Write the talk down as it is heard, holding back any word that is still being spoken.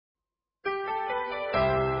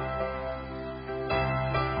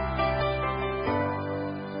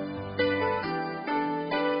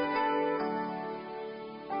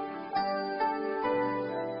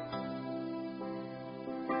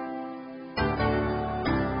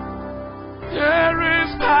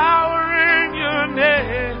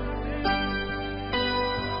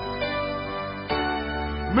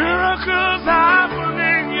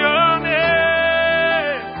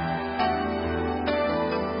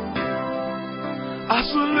As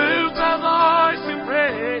we lift our voice in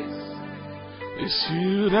praise, it's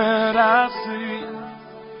you that I see.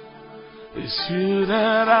 It's you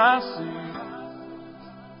that I see.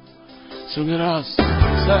 Sing it us.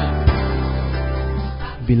 Say.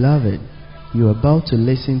 Beloved, you are about to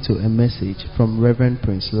listen to a message from Reverend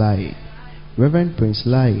Prince Lai. Reverend Prince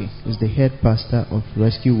Lai is the head pastor of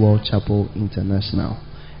Rescue World Chapel International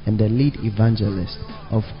and the lead evangelist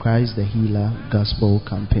of Christ the Healer Gospel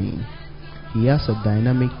Campaign. He has a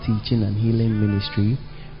dynamic teaching and healing ministry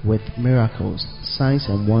with miracles, signs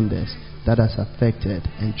and wonders that has affected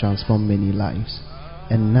and transformed many lives.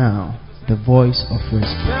 And now, the voice of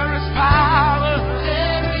rescue. There is power.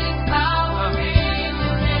 There is power in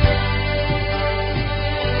the name.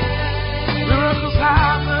 Miracles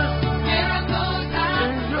happen. Miracles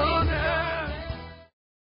happen in your name.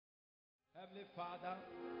 Heavenly Father,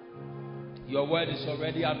 your word is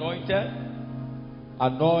already anointed.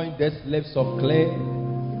 Anoint these lips of clay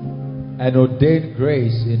and ordain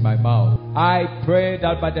grace in my mouth. I pray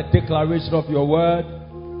that by the declaration of your word,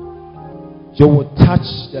 you will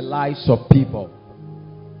touch the lives of people.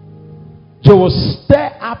 You will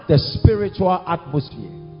stir up the spiritual atmosphere.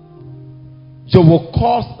 You will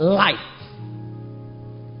cause light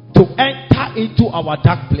to enter into our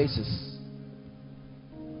dark places.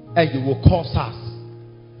 And you will cause us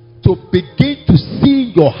to begin to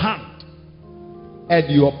see your hand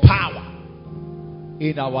and your power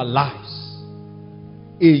in our lives.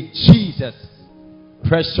 In Jesus'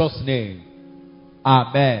 precious name.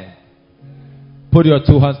 Amen. Put your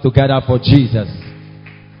two hands together for Jesus.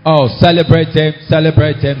 Oh, celebrate him,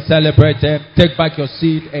 celebrate him, celebrate him. Take back your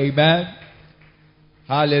seat. Amen.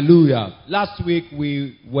 Hallelujah. Last week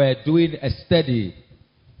we were doing a study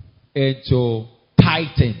into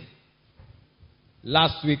tithing.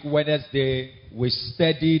 Last week, Wednesday, we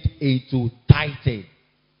studied into tithing.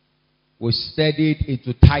 We studied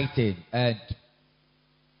into tithing. And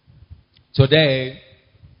today,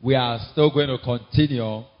 we are still going to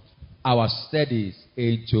continue our studies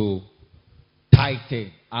into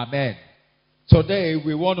tithing. Amen. Today,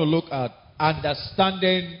 we want to look at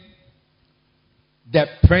understanding the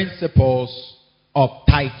principles of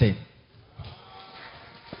tithing.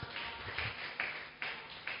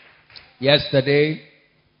 Yesterday,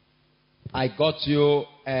 I got you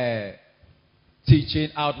a teaching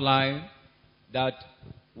outline that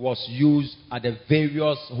was used at the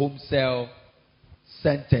various home sale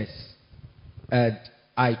centers. And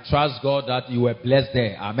I trust God that you were blessed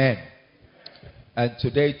there. Amen. And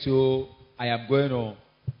today too, I am going to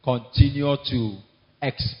continue to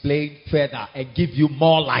explain further and give you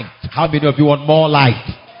more light. How many of you want more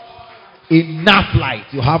light? Enough light.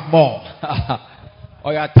 You have more.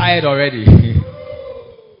 Or you are tired already?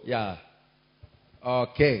 Yeah.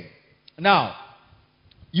 Okay. Now,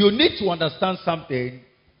 you need to understand something,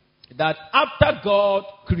 that after God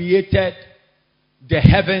created the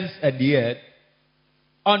heavens and the earth,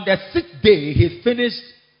 on the sixth day, he finished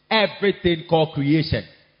everything called creation.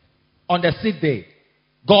 On the sixth day,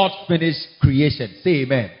 God finished creation. Say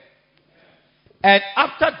amen. And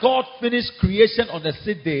after God finished creation on the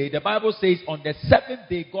sixth day, the Bible says on the seventh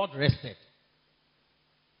day, God rested.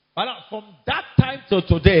 But from that time till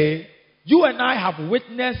today, you and I have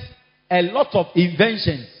witnessed a lot of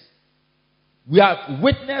inventions. We have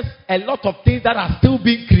witnessed a lot of things that are still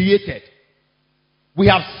being created. We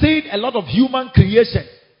have seen a lot of human creation.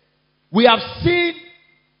 We have seen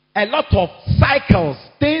a lot of cycles,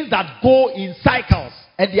 things that go in cycles,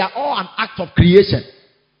 and they are all an act of creation.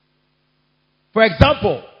 For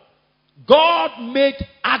example, God made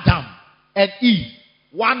Adam and Eve,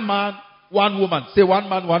 one man, one woman. Say one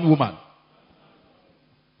man, one woman.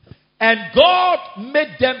 And God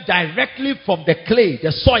made them directly from the clay,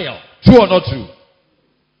 the soil. True or not true?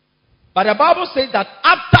 But the Bible says that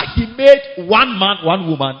after he made one man, one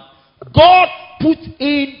woman, God put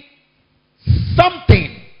in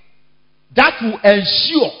something that will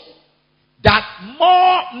ensure that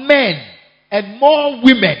more men and more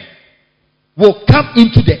women will come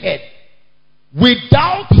into the earth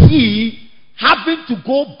without he having to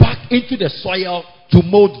go back into the soil to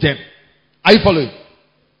mold them. Are you following?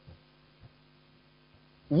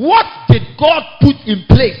 What did God put in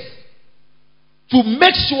place to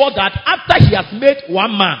make sure that after he has made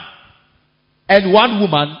one man and one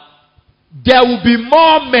woman, there will be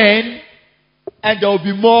more men and there will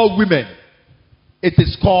be more women? It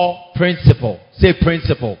is called principle. Say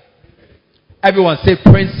principle. Everyone say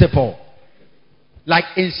principle. Like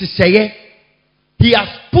in Siseye, he has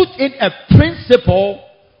put in a principle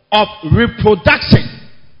of reproduction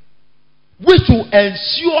which will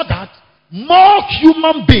ensure that more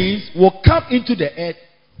human beings will come into the earth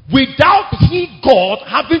without he, God,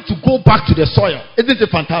 having to go back to the soil. Isn't it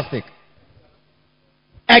fantastic?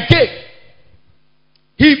 Again,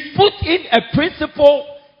 he put in a principle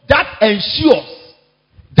that ensures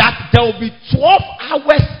that there will be 12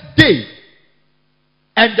 hours day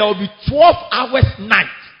and there will be 12 hours night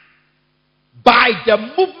by the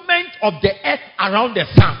movement of the earth around the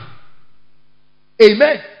sun.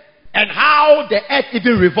 Amen. And how the earth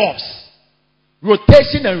even revolves.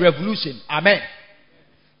 Rotation and revolution. Amen.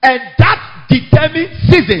 And that determines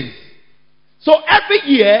seasons. So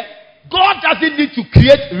every year, God doesn't need to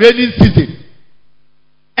create rainy season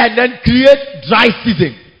and then create dry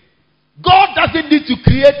season. God doesn't need to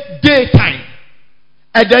create daytime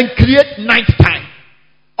and then create nighttime.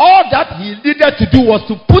 All that he needed to do was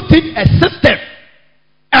to put in a system,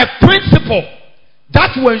 a principle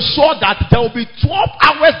that will ensure that there will be 12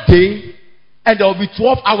 hours day and there will be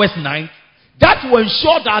 12 hours night. That will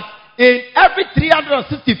ensure that in every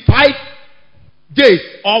 365 days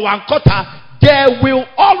or one quarter, there will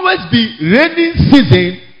always be rainy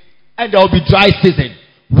season and there will be dry season,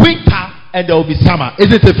 winter and there will be summer.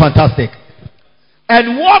 Isn't it fantastic?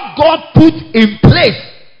 And what God put in place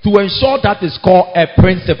to ensure that is called a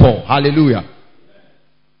principle. Hallelujah.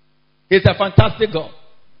 He's a fantastic God.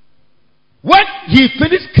 When he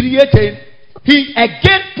finished creating, he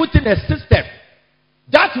again put in a system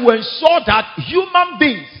that will ensure that human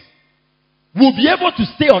beings will be able to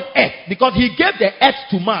stay on earth, because he gave the earth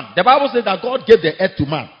to man. The Bible says that God gave the earth to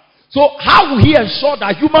man. So how will he ensure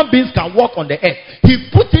that human beings can walk on the earth? He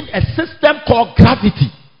put in a system called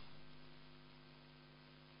gravity.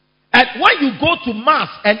 And when you go to Mars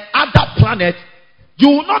and other planets, you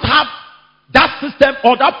will not have that system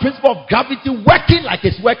or that principle of gravity working like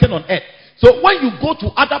it's working on earth. So when you go to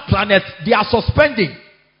other planets, they are suspending.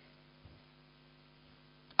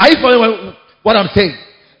 Are you following what I'm saying?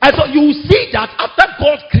 And so you see that after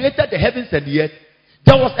God created the heavens and the earth,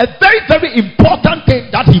 there was a very, very important thing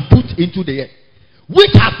that he put into the earth, which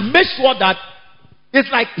has made sure that it's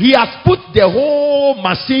like he has put the whole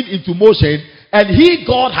machine into motion, and he,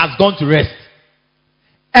 God, has gone to rest.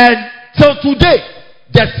 And till today,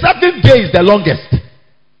 the 7th day is the longest.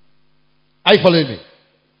 Are you following me?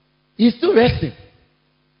 He's still resting.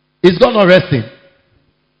 Is God not resting?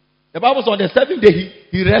 The Bible says on the 7th day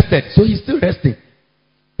he rested, so he's still resting.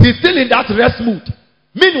 He's still in that rest mood.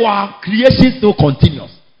 Meanwhile, creation still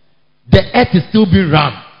continues. The earth is still being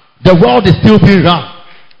run. The world is still being run.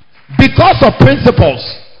 Because of principles.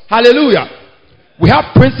 Hallelujah. We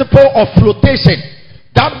have principle of flotation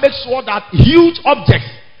that makes sure that huge objects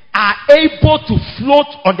are able to float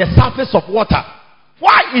on the surface of water.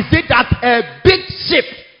 Why is it that a big ship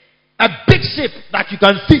that you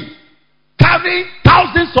can see, carrying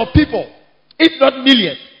thousands of people, if not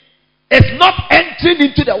millions, is not entering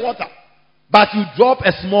into the water, but you drop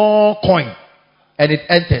a small coin and it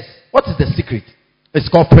enters? What is the secret? It's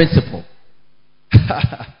called principle.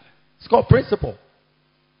 It's called principle.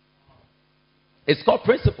 It's called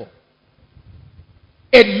principle.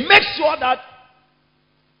 It makes sure that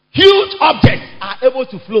huge objects are able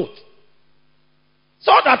to float,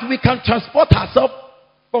 so that we can transport ourselves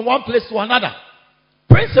from one place to another.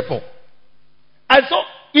 Principle. And so,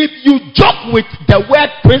 if you joke with the word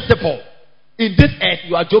principle in this earth,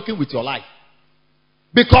 you are joking with your life.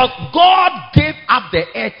 Because God gave up the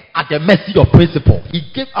earth at the mercy of principle. He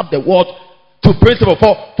gave up the world to principle,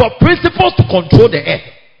 for principles to control the earth.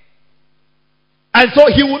 And so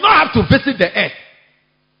he will not have to visit the earth,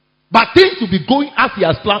 but things will be going as he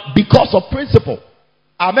has planned because of principle.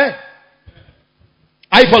 Amen.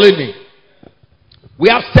 Are you following me? We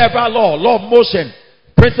have several laws: law of motion,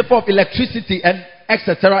 principle of electricity, and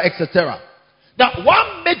etc., etc. Now,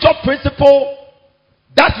 one major principle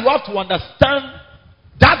that you have to understand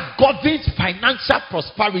that governs financial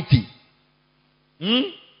prosperity.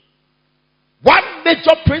 One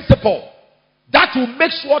major principle that will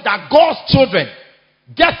make sure that God's children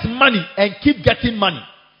get money and keep getting money.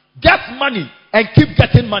 Get money and keep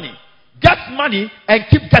getting money. Get money and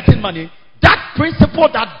keep getting money. That principle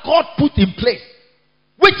that God put in place,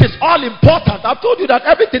 which is all important. I've told you that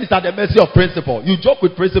everything is at the mercy of principle. You joke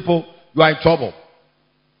with principle, you are in trouble.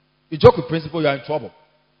 You joke with principle, you are in trouble.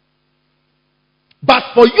 But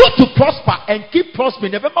for you to prosper and keep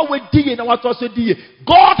prospering, God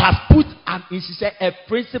has put a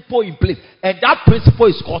principle in place. And that principle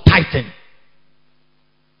is called tithing.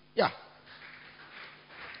 Yeah.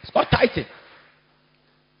 It's called tithing.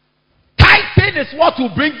 Tithing is what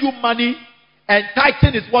will bring you money, and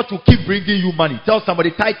tithing is what will keep bringing you money. Tell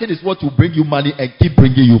somebody, tithing is what will bring you money and keep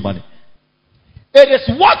bringing you money. It is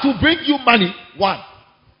what will bring you money, one.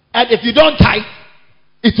 And if you don't tithe,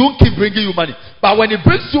 it won't keep bringing you money. But when it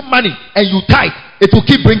brings you money and you tithe, it will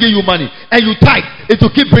keep bringing you money. And you tithe, it will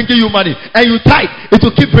keep bringing you money. And you tithe, it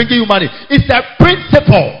will keep bringing you money. It's a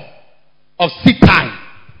principle of seed time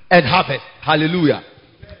and harvest. Hallelujah.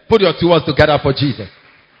 Put your two words together for Jesus.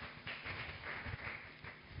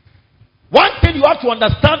 One thing you have to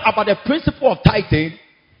understand about the principle of tithing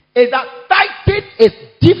is that tithing is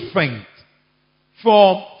different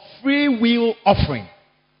from free will offering.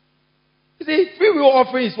 You see, free will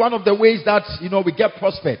offering is one of the ways that, we get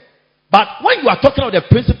prospered. But when you are talking about the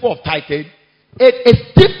principle of tithing, it is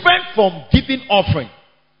different from giving offering.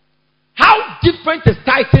 How different is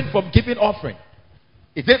tithing from giving offering?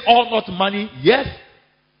 Is it all not money? Yes.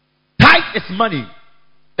 Tithe is money.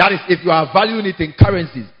 That is, if you are valuing it in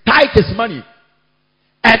currencies. Tithe is money.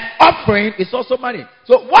 And offering is also money.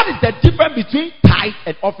 So what is the difference between tithe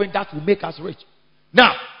and offering that will make us rich?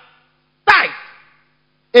 Now, tithe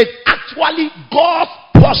is actually God's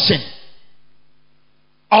portion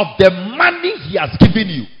of the money He has given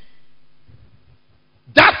you,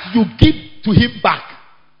 that you give to Him back.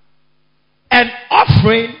 And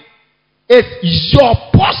offering is your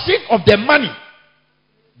portion of the money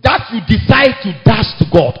that you decide to dash to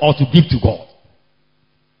God or to give to God.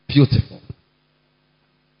 Beautiful.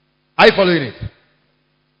 Are you following it?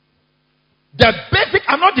 The basic,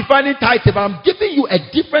 I'm not defining tithe, but I'm giving you a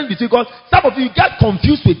difference between, because some of you get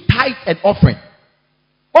confused with tithe and offering.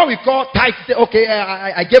 What we call tithe, say, okay,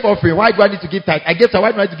 I gave offering. Why do I need to give tithe? I gave tithe.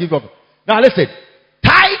 Why do I need to give offering? Now listen,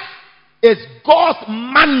 tithe is God's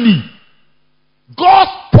money.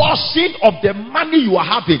 God's portion of the money you are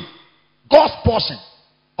having. God's portion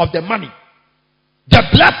of the money. The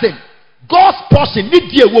blessing. God's portion. That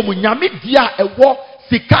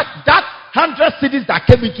 100 cities that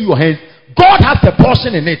came into your hands, God has a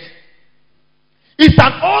portion in it. It's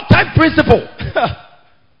an all-time principle.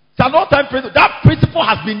 It's an all-time principle. That principle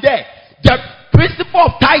has been there. The principle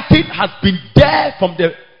of tithing has been there from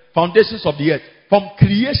the foundations of the earth. From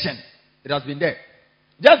creation, it has been there.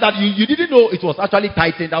 Just that you didn't know it was actually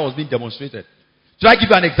tithing that was being demonstrated. Should I give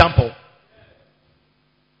you an example?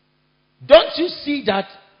 Don't you see that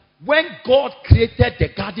when God created the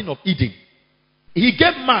Garden of Eden, He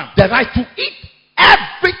gave man the right to eat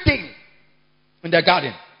everything in the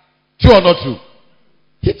garden? True or not true?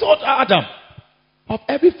 He told Adam, of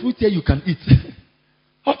every fruit here you can eat.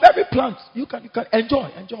 Of every plant you can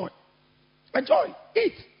enjoy.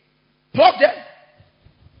 Eat. Pluck them.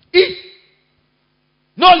 Eat.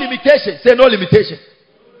 No limitation. Say no limitation.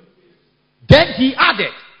 Then he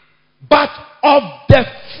added, but of the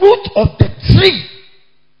fruit of the tree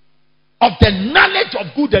of the knowledge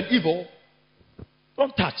of good and evil,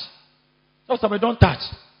 don't touch. Tell somebody, don't touch.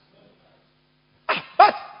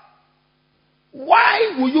 But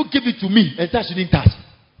why will you give it to me and say I shouldn't touch?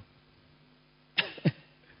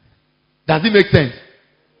 Does it make sense?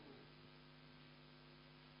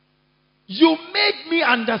 You made me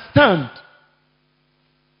understand,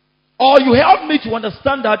 or you helped me to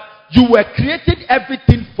understand that you were creating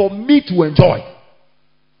everything for me to enjoy.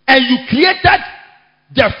 And you created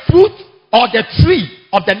the fruit or the tree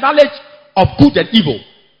of the knowledge of good and evil.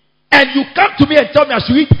 And you come to me and tell me I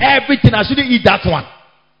should eat everything, I shouldn't eat that one.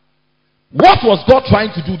 What was God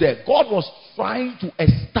trying to do there? God was trying to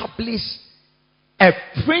establish a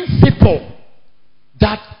principle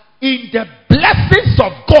that in the blessings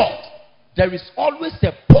of God, there is always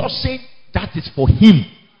a portion that is for Him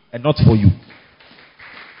and not for you.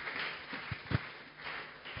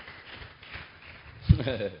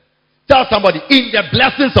 Tell somebody, in the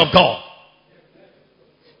blessings of God,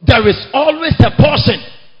 there is always a portion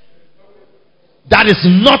that is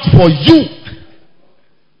not for you,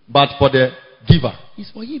 but for the giver.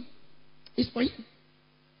 It's for Him. It's for Him.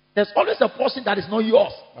 There's always a portion that is not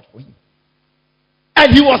yours, but for Him.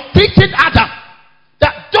 And He was teaching Adam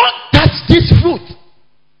that don't touch this fruit.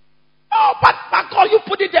 Oh, but God, you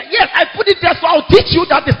put it there. Yes, I put it there, so I'll teach you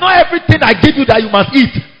that it's not everything I give you that you must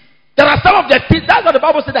eat. There are some of the things. That's what the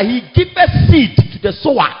Bible said, that He giveth seed to the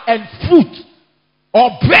sower and fruit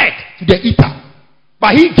or bread to the eater.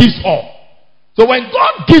 But He gives all. So when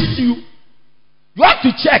God gives you, you have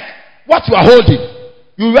to check what you are holding.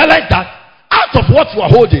 You realize that out of what you are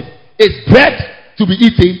holding is bread to be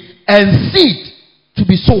eaten and seed to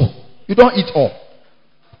be sown. You don't eat all.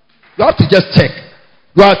 You have to just check.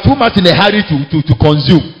 You are too much in a hurry to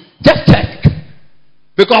consume. Just check.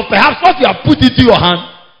 Because perhaps what you have put into your hand,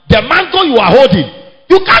 the mango you are holding,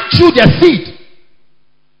 you can't chew the seed.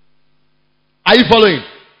 Are you following?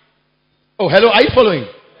 Oh, hello, are you following?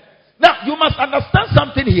 Now, you must understand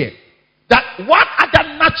something here. That one other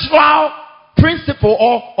natural principle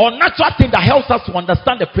or natural thing that helps us to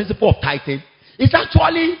understand the principle of tithing is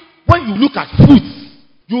actually when you look at fruits,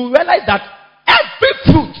 you realize that every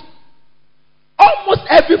fruit, almost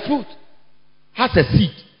every fruit, has a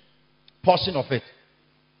seed portion of it.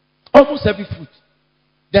 Almost every fruit.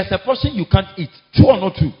 There's a portion you can't eat. True or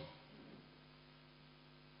not true?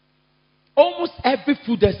 Almost every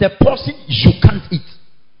fruit, there's a portion you can't eat.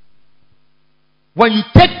 When you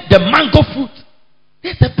take the mango fruit,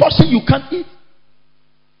 there's a portion you can't eat.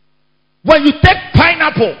 When you take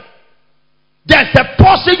pineapple, there's a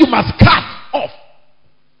portion you must cut off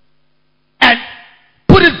and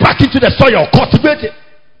put it back into the soil, cultivate it.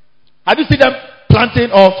 Have you seen them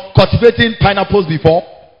planting or cultivating pineapples before?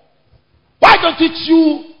 Why don't you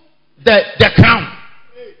chew the crown?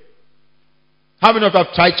 How many of you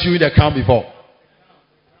have tried chewing the crown before?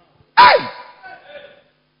 Hey!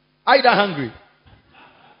 Are you that hungry?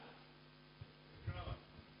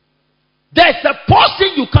 There's a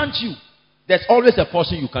portion you can't chew. There's always a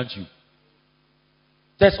portion you can't chew.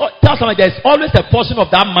 Tell somebody there's always a portion of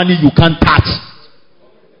that money you can't touch.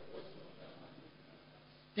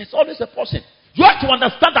 There's always a portion. You have to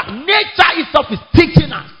understand that nature itself is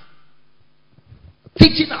teaching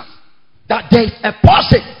us that there is a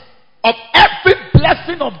portion of every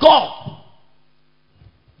blessing of God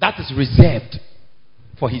that is reserved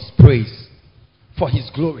for His praise, for His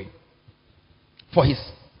glory, for His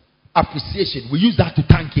appreciation. We use that to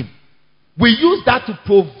thank Him. We use that to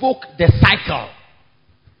provoke the cycle.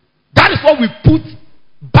 That is what we put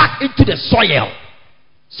back into the soil,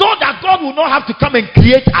 so that God will not have to come and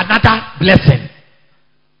create another blessing,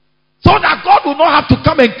 so that God will not have to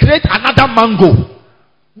come and create another mango.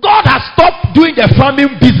 God has stopped doing the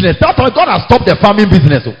farming business. That's why God has stopped the farming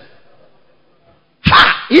business.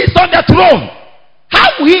 He's on the throne. How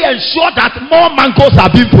will He ensure that more mangoes are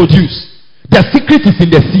being produced? The secret is in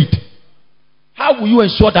the seed. How will you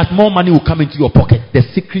ensure that more money will come into your pocket? The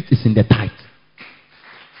secret is in the tithe.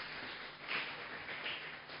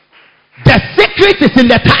 The secret is in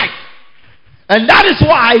the tithe. And that is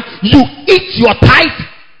why you eat your tithe,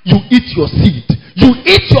 you eat your seed. You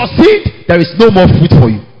eat your seed, there is no more fruit for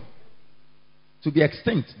you. To be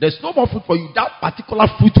extinct. There's no more fruit for you. That particular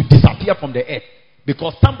fruit will disappear from the earth.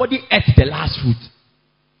 Because somebody ate the last fruit.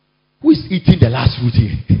 Who is eating the last fruit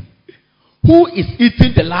here? Who is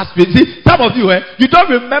eating the last fruit? See, some of you, you don't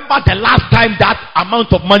remember the last time that amount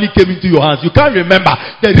of money came into your hands. You can't remember.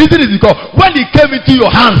 The reason is because when it came into your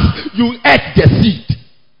hands, you ate the seed.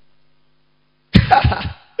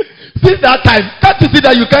 Since that time, can't you see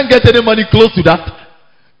that you can't get any money close to that?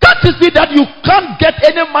 Can't you see that you can't get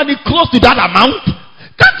any money close to that amount?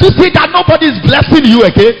 Can't you see that nobody is blessing you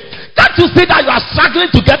again? Can't you see that you are struggling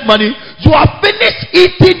to get money? You are finished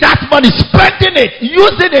eating that money, spending it,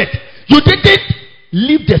 using it. You didn't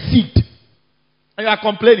leave the seed. And you are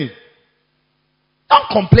complaining. Don't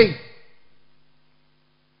complain.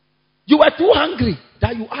 You were too hungry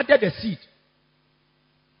that you added the seed.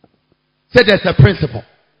 Say there's a principle.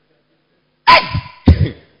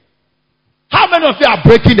 Hey! How many of you are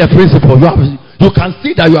breaking the principle? You can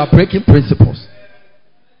see that you are breaking principles.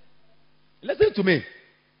 Listen to me.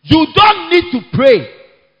 You don't need to pray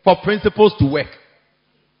for principles to work.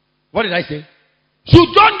 What did I say?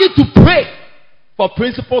 You don't need to pray for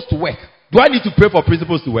principles to work. Do I need to pray for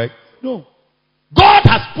principles to work? No. God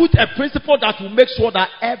has put a principle that will make sure that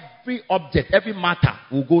every object, every matter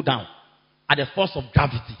will go down at the force of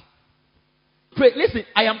gravity. Pray. Listen,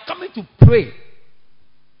 I am coming to pray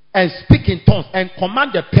and speak in tongues and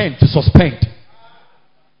command the pen to suspend.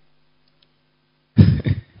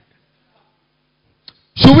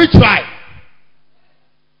 Should we try?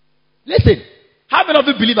 Listen, how many of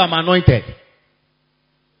you believe I'm anointed?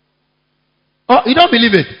 Oh, you don't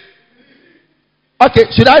believe it?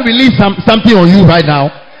 Okay, should I release something on you right now?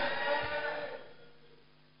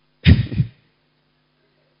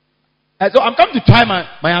 So I'm coming to try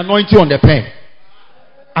my anointing on the pen.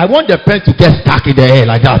 I want the pen to get stuck in the air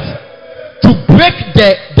like that. To break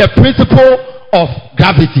the principle of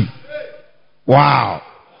gravity. Wow.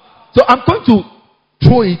 So I'm going to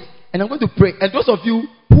throw it and I'm going to pray. And those of you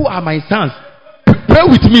who are my sons, pray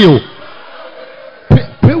with me.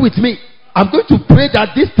 Pray with me. I'm going to pray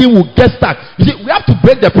that this thing will get stuck. You see, we have to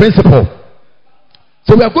break the principle.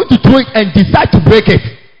 So we are going to throw it and decide to break it.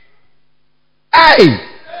 Hey!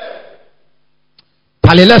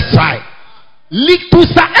 Pale, let's try. Leak to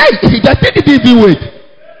sa. Hey! The thing didn't even wait.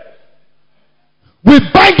 We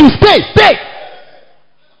bind you. Stay.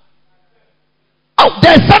 Oh,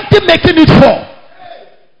 there's something making it fall.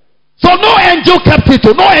 So no angel kept it.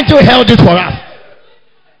 No angel held it for us.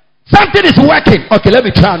 Something is working. Okay, let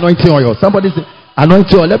me try anointing oil. Somebody say,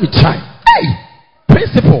 anointing oil. Let me try. Hey,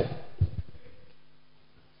 principle.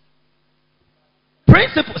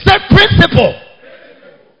 Principle. Say principle.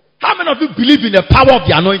 How many of you believe in the power of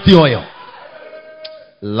the anointing oil?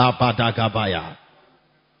 Labadagabaya.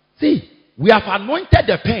 See, we have anointed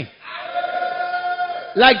the pen.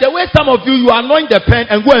 Like the way some of you anoint the pen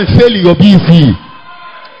and go and fail in your BC.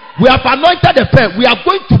 We have anointed the pen. We are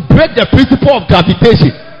going to break the principle of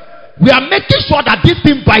gravitation. We are making sure that this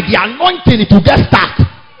thing, by the anointing, it will get stuck.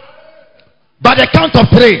 By the count of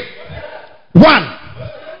 3. 1,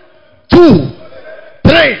 2,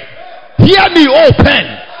 3. Hear me, oh pen.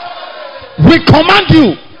 We command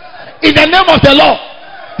you in the name of the Lord.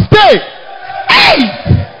 Stay. Hey!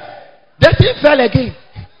 The thing fell again.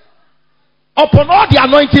 Upon all the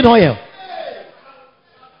anointing oil.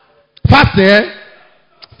 Fast,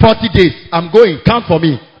 40 days. I'm going. Count for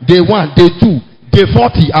me. Day 1, day 2, day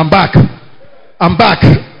 40. I'm back. I'm back.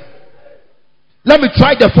 Let me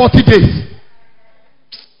try the 40 days.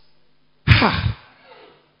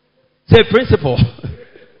 Say principle.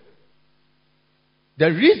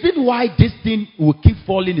 The reason why this thing will keep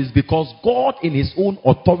falling is because God in his own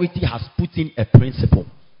authority has put in a principle.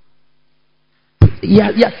 He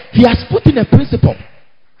has put in a principle.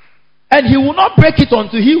 And he will not break it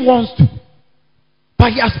until he wants to.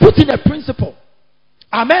 But he has put in a principle.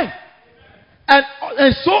 Amen.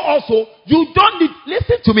 And so also, you don't need,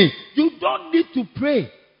 listen to me, you don't need to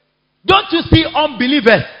pray. Don't you see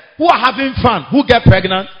unbelievers who are having fun, who get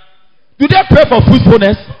pregnant? Do they pray for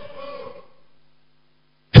fruitfulness?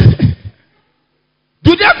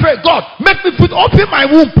 Do they pray, God, make me fruit, open my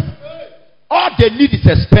womb? All they need is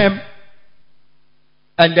a sperm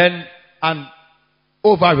and then an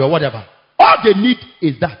ovary or whatever. All they need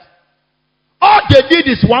is that. All they need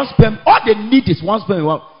is one sperm. All they need is one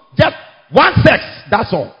sperm. Just one sex.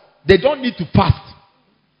 That's all. They don't need to fast.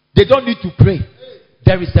 They don't need to pray.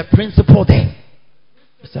 There is a principle there.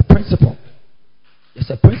 It's a principle. It's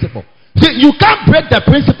a principle. See, you can't break the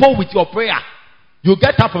principle with your prayer. You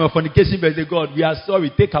get up from a fornication bed and say, God, we are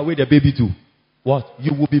sorry, take away the baby too. What?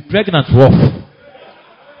 You will be pregnant rough.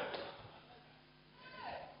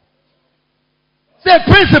 Say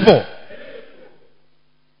principle.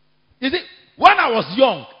 You see, when I was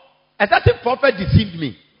young, a certain prophet deceived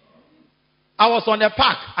me. I was on a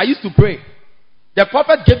park. I used to pray. The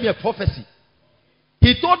prophet gave me a prophecy.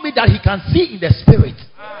 He told me that he can see in the spirit.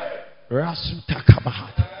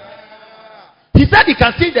 He said he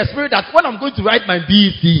can see in the spirit that when I'm going to write my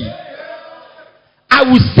BC, I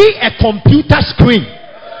will see a computer screen.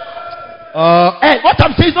 And what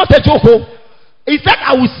I'm saying is not a joke. He said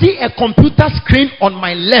I will see a computer screen on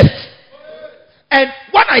my left. And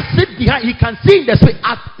when I sit behind, he can see in the spirit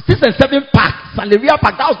at 6 and 7 Park, Salaria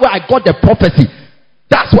Park. That was where I got the prophecy.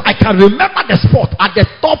 That's why I can remember the spot at the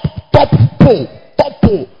top pole.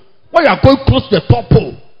 When you are going close to the top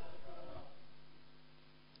pole.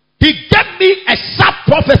 He gave me a sharp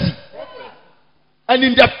prophecy. And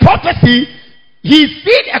in the prophecy, he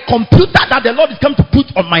seen a computer that the Lord is going to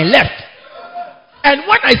put on my left. And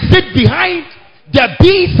when I sit behind the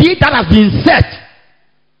BC that has been set,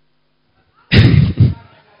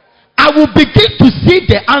 I will begin to see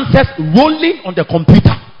the answers rolling on the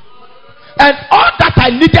computer. And all that I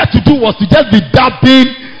needed to do was to just be dabbing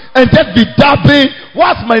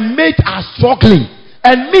whilst my mates are struggling.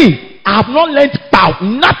 And me, I have not learned about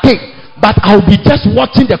nothing, but I will be just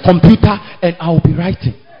watching the computer and I will be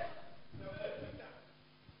writing.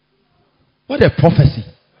 What a prophecy.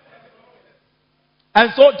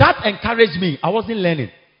 And so that encouraged me. I wasn't learning.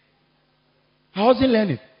 I wasn't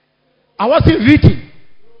reading.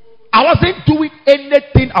 I wasn't doing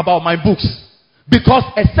anything about my books. Because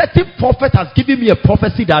a certain prophet has given me a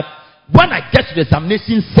prophecy that when I get to the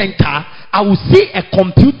examination center, I will see a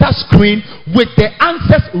computer screen with the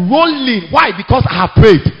answers rolling. Why? Because I have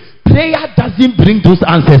prayed. Prayer doesn't bring those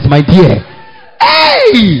answers, my dear.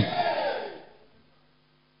 Hey!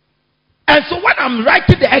 And so when I'm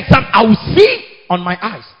writing the exam, I will see on my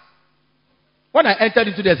eyes. When I entered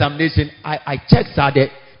into the examination, I checked that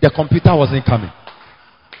the computer wasn't coming.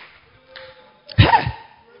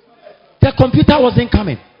 The computer wasn't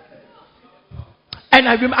coming. And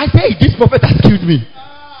I say, this prophet has killed me.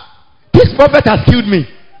 This prophet has killed me.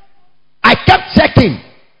 I kept checking.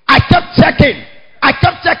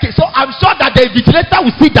 So I'm sure that the invigilator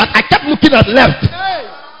will see that I kept looking at left.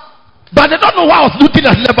 But they don't know why I was looking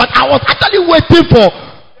at left. But I was actually waiting for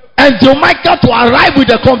Angel Michael to arrive with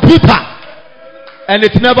the computer. And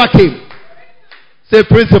it never came. Say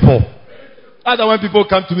principle. Other when people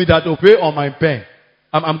come to me that, oh, pray on my pen.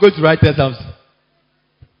 I'm going to write exams.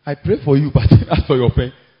 I pray for you, but ask for your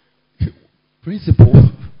pen. Principle.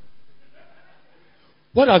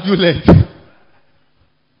 What have you learned?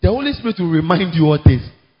 The Holy Spirit will remind you what is.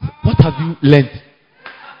 What have you learned?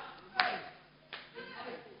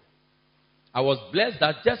 I was blessed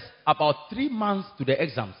that just about 3 months to the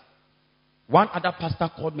exams, one other pastor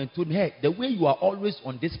called me and told me, hey, the way you are always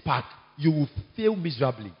on this path, you will fail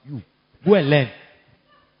miserably. You go and learn.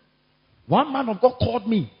 One man of God called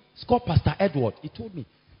me. It's called Pastor Edward. He told me,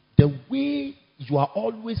 the way you are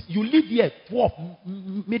always, you live here at 12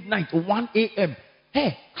 midnight or 1 a.m.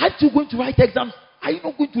 Hey, aren't you going to write exams? Are you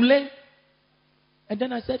not going to learn? And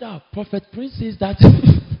then I said, Prophet Prince says that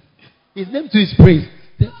his name to his praise.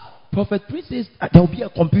 Prophet Prince says there will be a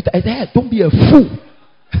computer. I said, hey, don't be a fool.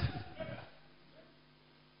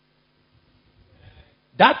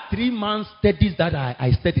 That 3 months studies that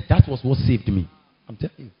I studied, that was what saved me. I'm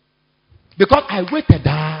telling you. Because I waited,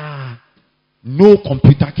 no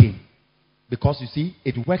computer came. Because you see,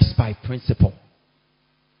 it works by principle.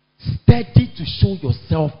 Study to show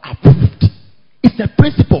yourself approved. It's a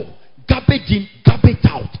principle. Garbage in, garbage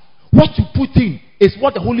out. What you put in is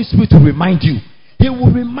what the Holy Spirit will remind you. He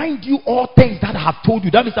will remind you all things that I have told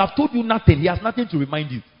you. That means I've told you nothing. He has nothing to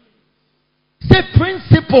remind you. Say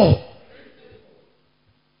principle.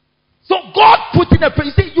 So God put in a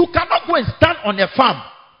place. You see, you cannot go and stand on a farm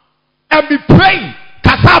and be praying.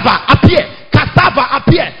 Cassava appear. Cassava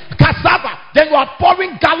appear. Cassava. Then you are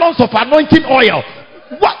pouring gallons of anointing oil.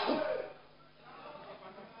 What?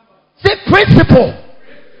 Say principle.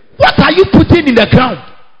 What are you putting in the ground?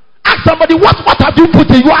 Ask somebody, what have you put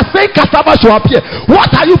in? You are saying cassava should appear.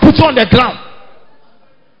 What are you putting on the ground?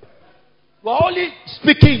 You are only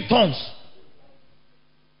speaking in tongues.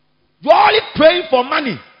 You are only praying for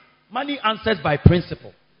money. Money answers by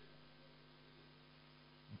principle.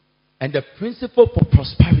 And the principle for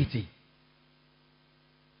prosperity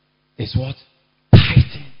is what?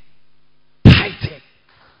 Tithing. Tithing.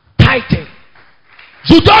 Tithing.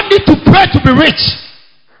 You don't need to pray to be rich.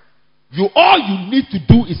 All you need to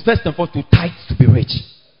do is first and foremost to tithe to be rich.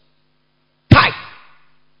 Tithe.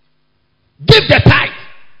 Give the tithe.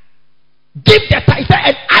 Give the tithe. He said,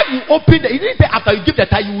 and I will open the. He didn't say after you give the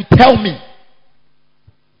tithe, you will tell me.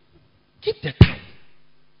 Give the tithe.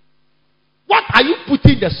 What are you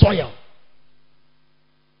putting in the soil?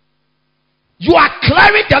 You are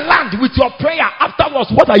clearing the land with your prayer.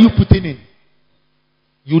 Afterwards, what are you putting in?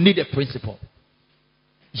 You need a principle.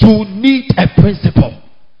 You need a principle.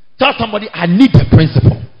 Tell somebody, I need a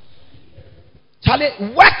principle.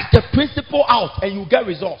 Charlie, work the principle out and you get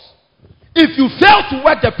results. If you fail to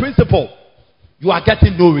work the principle, you are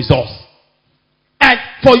getting no results. And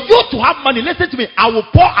for you to have money, listen to me, I will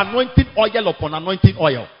pour anointing oil upon anointing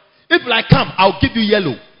oil. If I come, I'll give you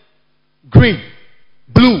yellow, green,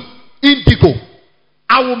 blue, indigo.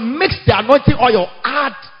 I will mix the anointing oil,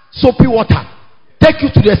 add soapy water, take you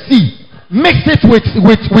to the sea, mix it with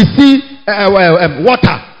sea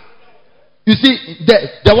water. You see,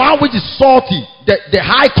 the one which is salty, the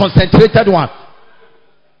high concentrated one.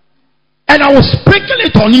 And I will sprinkle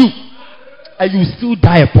it on you. And you still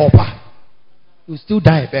die a pauper. You still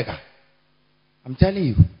die a beggar. I'm telling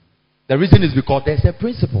you. The reason is because there's a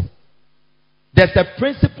principle. There's a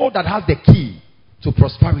principle that has the key to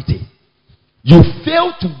prosperity. You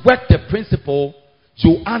fail to work the principle,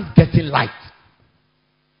 you aren't getting light.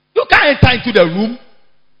 You can't enter into the room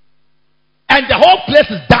and the whole place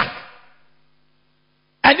is dark.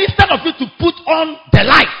 And instead of you to put on the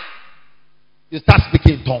light, you start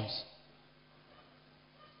speaking in tongues.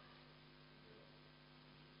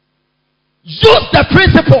 Use the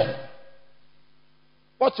principle.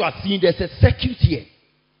 What you are seeing, there's a circuit here.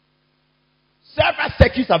 Several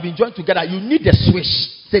circuits have been joined together. You need the switch.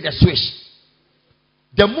 Say the switch.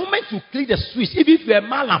 The moment you click the switch, even if you're a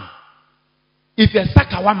malam, if you're a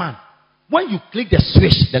Sakawa man, when you click the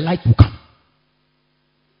switch, the light will come.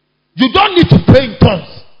 You don't need to pray in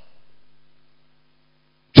tongues.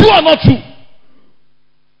 True or not true?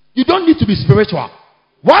 You don't need to be spiritual.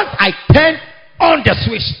 Once I turn on the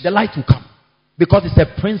switch, the light will come. Because it's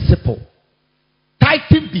a principle.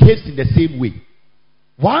 Tithing behaves in the same way.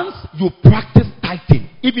 Once you practice tithing,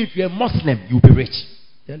 even if you're a Muslim, you'll be rich.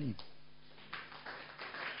 I'm telling you.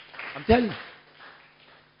 I'm telling you.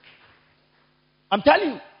 I'm telling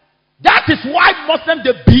you. That is why Muslims,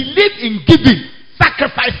 they believe in giving,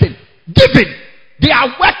 sacrificing, giving. They are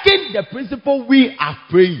working the principle we are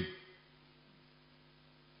praying.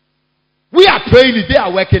 We are praying it, they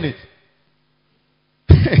are working it.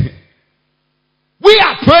 We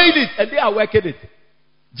are praying it and they are working it.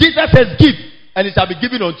 Jesus says, give and it shall be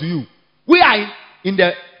given unto you. We are in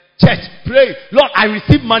the church praying, Lord, I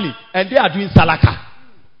receive money, and they are doing salaka.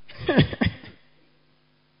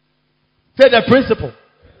 Say the principle.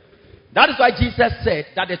 That is why Jesus said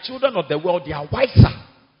that the children of the world, they are wiser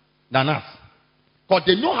than us. Because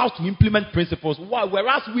they know how to implement principles,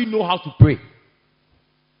 whereas we know how to pray.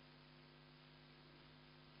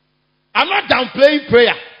 downplaying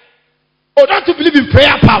prayer. Oh, don't you believe in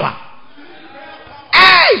prayer power?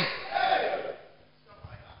 Hey!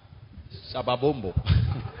 Sababombo.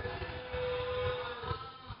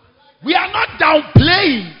 We are not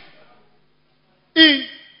downplaying in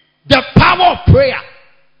the power of prayer.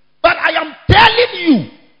 But I am telling you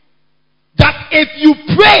that if you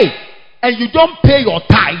pray and you don't pay your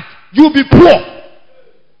tithe, you'll be poor.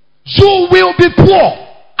 You will be poor.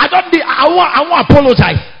 I won't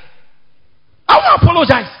apologize. I won't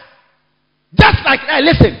apologize. Just like,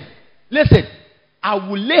 listen. I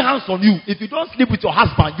will lay hands on you. If you don't sleep with your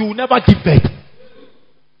husband, you will never give birth.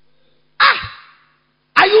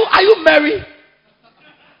 Are you married?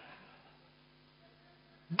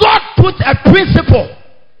 God put a principle.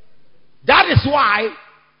 That is why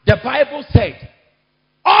the Bible said,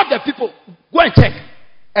 all the people, go and check.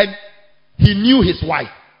 And he knew his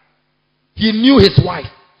wife. He knew his wife.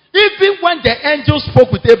 Even when the angel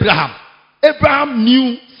spoke with Abraham, Abraham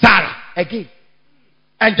knew Sarah again.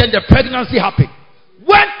 And then the pregnancy happened.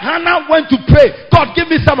 When Hannah went to pray, God, give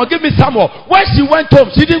me some more, give me some more. When she went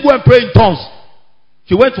home, she didn't go and pray in tongues.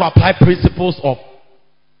 She went to apply principles of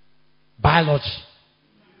biology.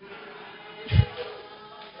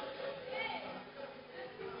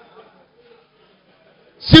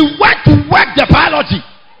 She went to work the biology.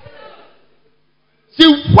 She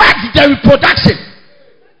worked the reproduction.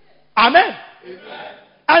 Amen.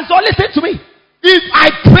 And so listen to me. If I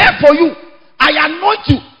pray for you, I anoint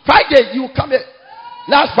you. Friday, you come here.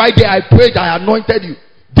 Last Friday, I prayed, I anointed you.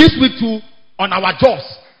 This week too, on our jobs.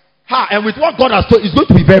 And with what God has told, it's going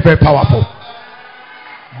to be very, very powerful.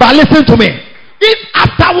 But listen to me. If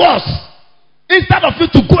afterwards, instead of you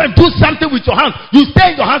to go and do something with your hands, you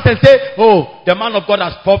stay in your hands and say, oh, the man of God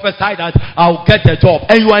has prophesied that I'll get a job.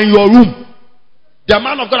 And you are in your room. The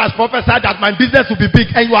man of God has prophesied that my business will be big.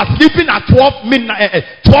 And you are sleeping at 12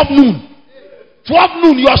 noon. 12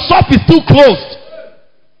 noon, your shop is still closed.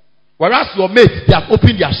 Whereas your mates, they have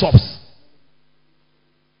opened their shops.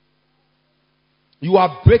 You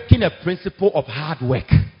are breaking a principle of hard work.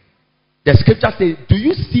 The scripture says, do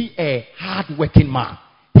you see a hard-working man?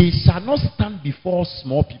 He shall not stand before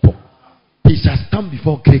small people. He shall stand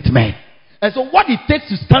before great men. And so what it takes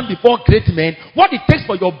to stand before great men, what it takes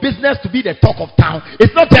for your business to be the talk of town,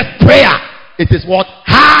 it's not just prayer. It is what?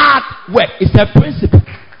 Hard work. It's a principle.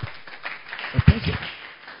 A principle.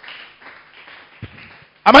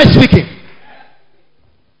 Am I speaking?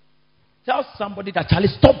 Tell somebody that, Charlie,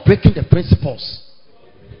 stop breaking the principles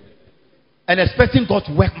and expecting God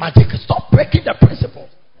to work magic. Stop breaking the principles.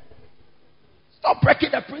 Stop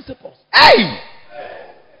breaking the principles. Hey!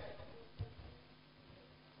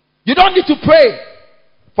 You don't need to pray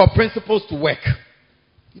for principles to work.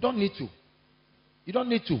 You don't need to. You don't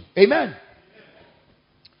need to. Amen.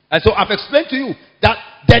 And so I've explained to you that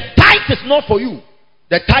the tithe is not for you.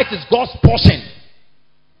 The tithe is God's portion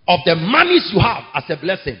of the monies you have as a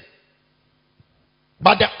blessing.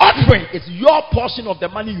 But the offering is your portion of the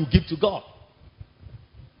money you give to God.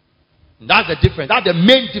 That's the difference. That's the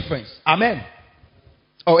main difference. Amen.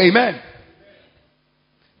 Oh, amen.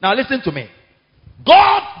 Now listen to me.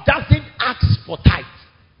 God doesn't ask for tithe.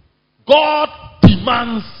 God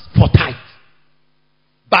demands for tithe.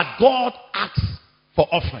 But God asks for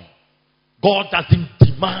offering. God doesn't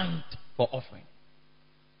demand for offering.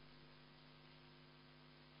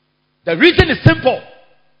 The reason is simple.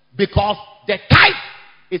 Because the tithe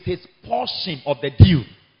is his portion of the deal.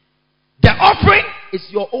 The offering is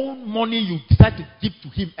your own money you decide to give to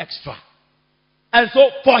him extra. And so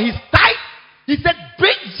for his tithe, he said,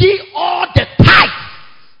 bring ye all the tithes.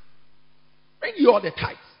 Bring ye all the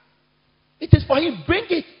tithes. It is for him. Bring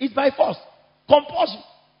it. It's by force. Compulsion.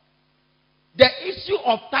 The issue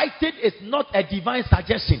of tithing is not a divine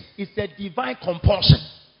suggestion. It's a divine compulsion.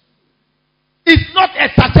 It's not a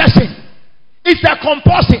suggestion. It's a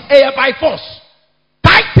compulsion. By force.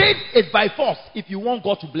 Tithing is by force if you want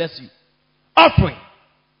God to bless you. Offering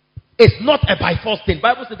is not a by force thing. The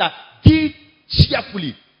Bible says that give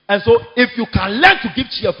cheerfully. And so if you can learn to give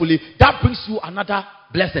cheerfully, that brings you another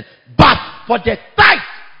blessing. But for the tithe,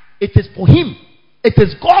 it is for him. It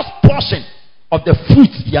is God's portion of the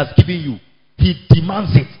fruit he has given you. He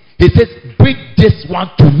demands it. He says, bring this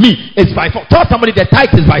one to me. It's by force. Tell somebody the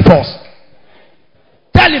tithe is by force.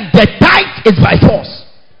 Tell him the tithe is by force.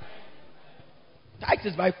 Tithe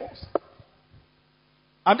is by force.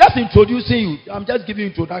 I'm just introducing you. I'm just giving you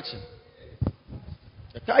introduction.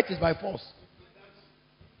 The tithe is by force.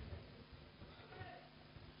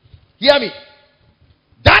 Hear me.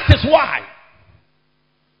 That is why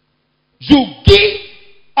you give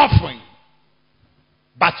offering,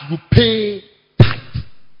 but you pay tithe.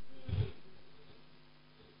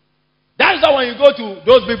 That is why when you go to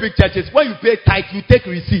those big churches, when you pay tithe, you take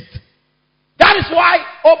receipt. That is why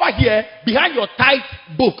over here, behind your tithe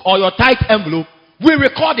book or your tithe envelope, we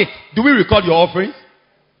record it. Do we record your offerings?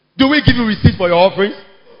 Do we give you receipt for your offerings?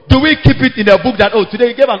 Do we keep it in a book that,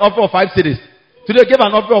 today you gave an offering of 5 cities. Today you gave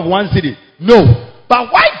an offering of 1 city. No.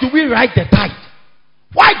 But why do we write the tithe?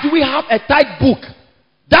 Why do we have a tithe book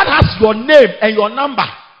that has your name and your number?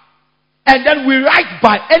 And then we write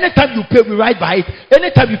by, anytime you pay, we write by it.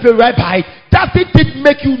 Anytime you pay, we write by it. Doesn't it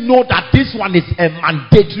make you know that this one is a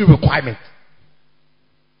mandatory requirement?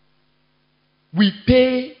 We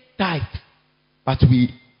pay tithe, but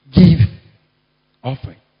we give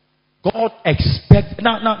offering. God expects.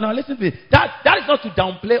 Now listen to me. That is not to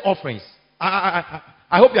downplay offerings. I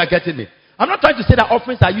hope you are getting me. I'm not trying to say that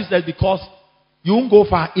offerings are useless because you won't go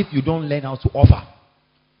far if you don't learn how to offer.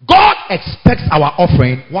 God expects our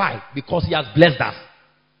offering. Why? Because He has blessed us.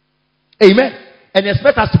 Amen. And He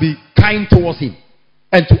expects us to be kind towards Him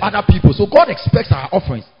and to other people. So God expects our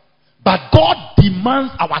offerings. But God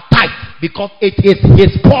demands our tithe because it is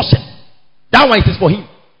His portion. That one is for Him.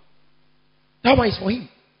 That one is for Him.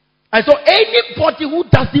 And so anybody who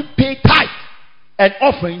doesn't pay tithe and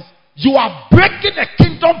offerings, you are breaking a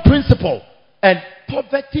kingdom principle. And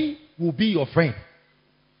poverty will be your friend.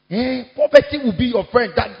 Poverty will be your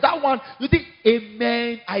friend. That one, you think,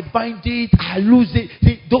 amen, I bind it, I lose it.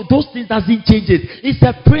 See, those things doesn't change it. It's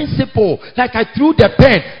a principle. Like I threw the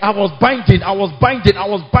pen, I was binding,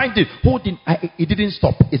 holding. It didn't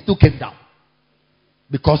stop. It still came down.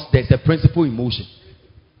 Because there's a principle in motion.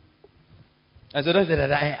 And so that's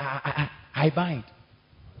that I bind.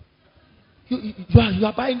 You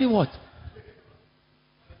are binding what?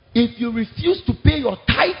 If you refuse to pay your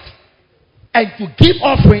tithe and to give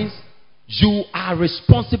offerings, you are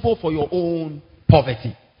responsible for your own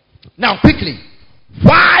poverty. Now, quickly,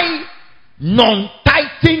 why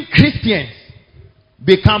non-tithing Christians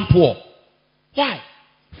become poor? Why?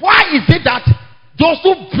 Why is it that those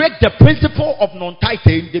who break the principle of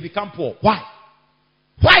non-tithing, they become poor? Why?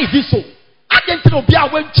 Why is this so?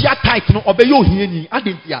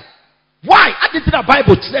 Why? The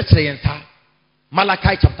Bible,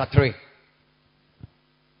 Malachi chapter 3.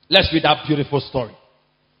 Let's read that beautiful story.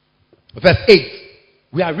 Verse 8.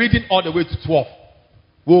 We are reading all the way to 12.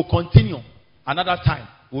 We will continue another time.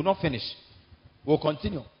 We will not finish. We will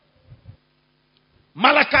continue.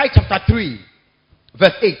 Malachi chapter 3,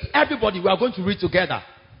 verse 8. Everybody, we are going to read together.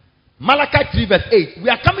 Malachi 3, verse 8. We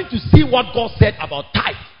are coming to see what God said about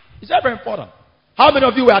tithe. It's very important. How many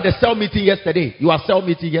of you were at the cell meeting yesterday? You are cell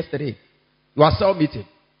meeting yesterday. You are cell meeting.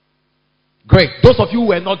 Great. Those of you who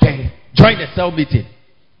were not there, join the cell meeting.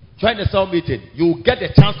 Join the cell meeting. You get the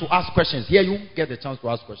chance to ask questions. Here you get the chance to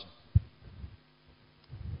ask questions.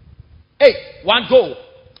 8. One go.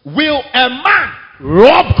 Will a man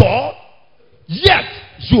rob God? Yet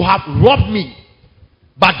you have robbed me.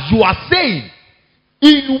 But you are saying,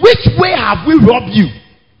 in which way have we robbed you?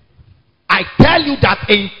 I tell you that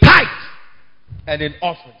in tithe and in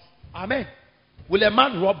offerings. Amen. Will a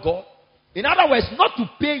man rob God? In other words, not to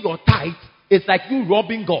pay your tithe is like you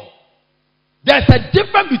robbing God. There's a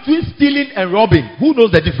difference between stealing and robbing. Who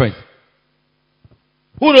knows the difference?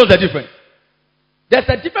 Who knows the difference? There's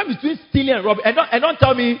a difference between stealing and robbing. And don't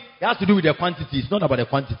tell me it has to do with the quantity. It's not about the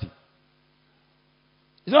quantity.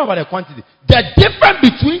 It's not about the quantity. The difference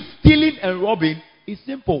between stealing and robbing is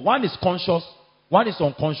simple. One is conscious, one is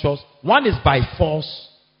unconscious, one is by force,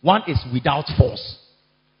 one is without force.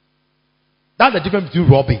 That's the difference between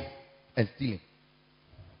robbing and stealing.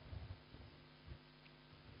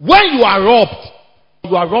 When you are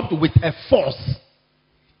robbed with a force,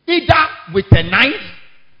 either with a knife,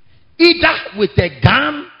 either with a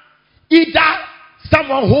gun, either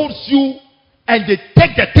someone holds you and they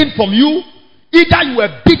take the thing from you, either you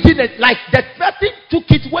were beaten it, like the person took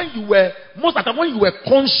it when you were, most of the time when you were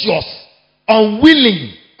conscious,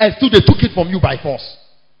 unwilling, and still they took it from you by force.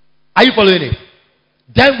 Are you following it?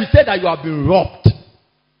 Then we say that you have been robbed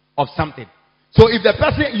of something. So if the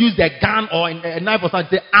person used a gun or a knife or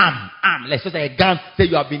something, say arm. Let's just say a gun, say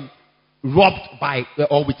you have been robbed by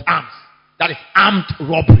or with arms. That is armed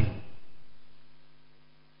robbery.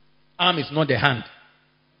 Arm is not the hand.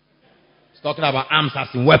 It's talking about arms as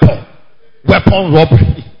in weapon. Weapon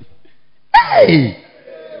robbery. Hey!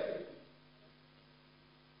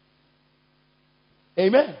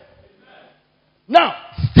 Amen. Now,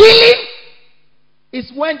 stealing is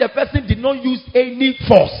when the person did not use any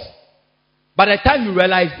force. By the time you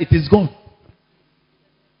realize it is gone.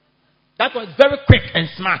 That was very quick and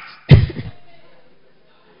smart.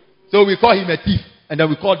 So we call him a thief. And then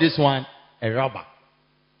we call this one a robber.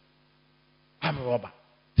 I'm a robber.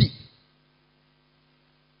 Thief.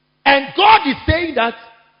 And God is saying that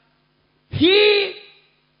he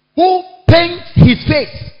who paints his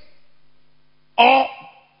face or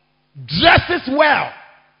dresses well,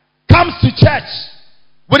 comes to church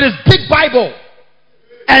with his big Bible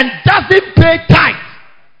and doesn't pay tithe,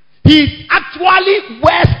 he is actually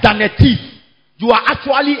worse than a thief. You are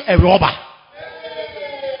actually a robber.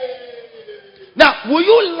 Now, will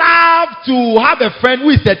you love to have a friend who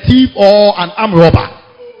is a thief or an armed robber?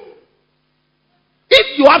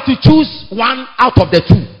 If you have to choose one out of the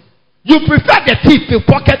two, you prefer the thief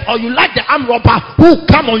pickpocket, or you like the armed robber who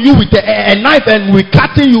come on you with a knife and will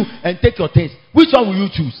cutting you and take your things. Which one will you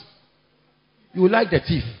choose? You will like the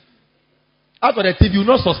thief. As for the thief, you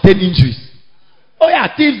will not sustain injuries. Oh yeah,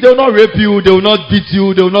 thieves, they will not rape you, they will not beat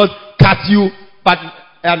you, they will not cut you. But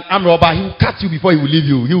an armed robber, he will cut you before he will leave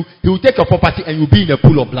you. He will take your property and you will be in a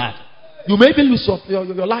pool of blood. You may even lose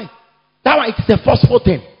your life. That one, it is a forceful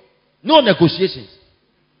thing. No negotiations.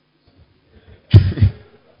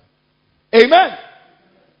 Amen.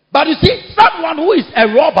 But you see, someone who is a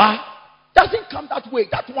robber doesn't come that way.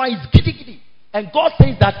 That one is giddy giddy. And God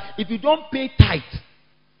says that if you don't pay tithe,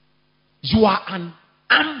 you are an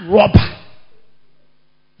armed robber.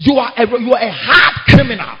 You are a hard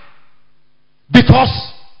criminal.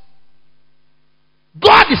 Because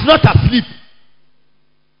God is not asleep.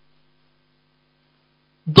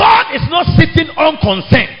 God is not sitting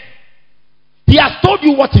unconcerned. He has told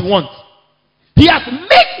you what he wants. He has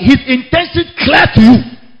made his intention clear to you.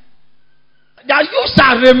 That you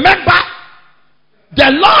shall remember the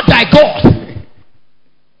Lord thy God.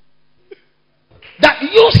 That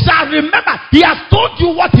you shall remember. He has told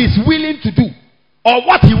you what he is willing to do. Or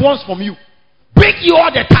what he wants from you. Bring you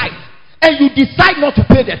all the tithe. And you decide not to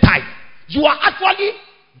pay the tithe. You are actually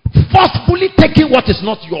forcefully taking what is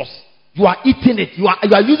not yours. You are eating it. You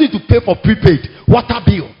are using it to pay for prepaid water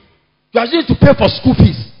bill. You are using it to pay for school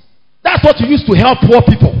fees. That's what you use to help poor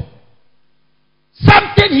people.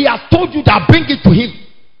 Something he has told you that bring it to him.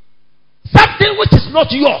 Something which is not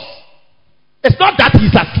yours. It's not that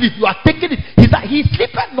he's asleep. You are taking it. He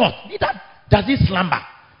sleepeth not. Neither does he slumber.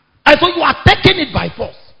 And so you are taking it by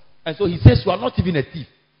force. And so he says you are not even a thief.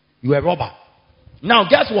 You are a robber. Now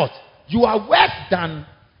guess what? You are worse than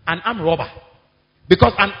an armed robber.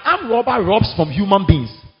 Because an armed robber robs from human beings.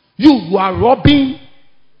 You are robbing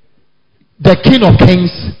the King of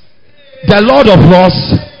Kings, the Lord of Lords,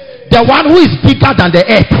 the one who is bigger than the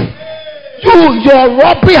earth. Your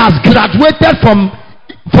robbery has graduated from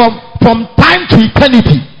time to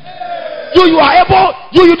eternity.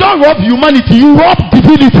 You don't rob humanity, you rob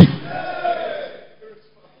divinity.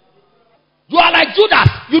 You are like Judas.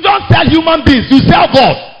 You don't sell human beings, you sell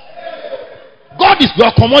God. God is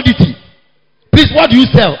your commodity. Please, what do you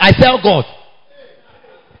sell? I sell God.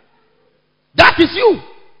 That is you.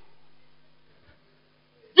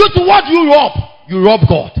 You to what you rob? You rob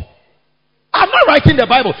God. I'm not writing the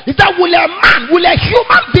Bible. It's that will a man, will a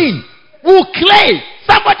human being, will claim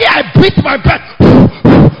somebody I beat my breath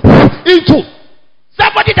into,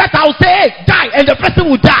 somebody that I'll say, hey, die, and the person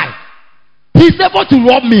will die. He's able to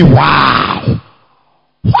rob me. Wow.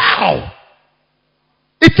 Wow.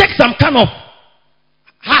 It takes some kind of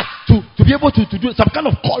heart to be able to do some kind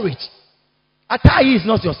of courage. Atai is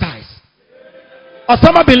not your size.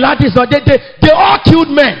 Osama bin Laden is not. They all killed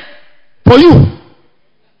men for you.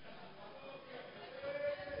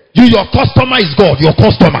 Your customer is God. Your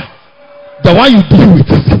customer. The one you deal with.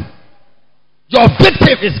 Your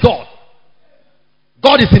victim is God.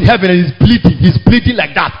 God is in heaven and he's bleeding. He's bleeding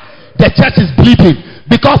like that. The church is bleeding.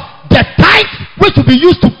 Because the tithe which will be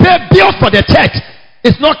used to pay bills for the church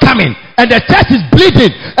is not coming. And the church is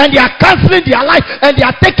bleeding. And they are canceling their life. And they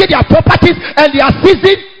are taking their properties. And they are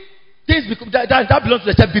seizing things that belongs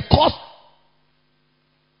to the church. Because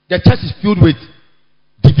the church is filled with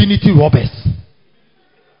divinity robbers.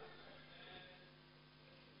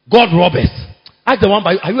 God robbers. Ask the one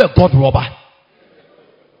by you, are you a God robber?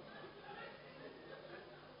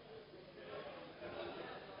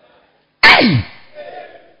 Hey!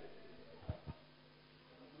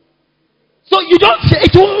 So you don't say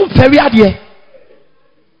it won't very hard here.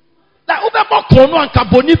 Like Ubebo Kono and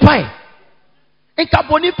Kabonipa. In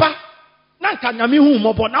Kabonipa, Nanka Nami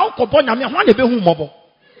Humobo, now Kobonami, one of Humobo.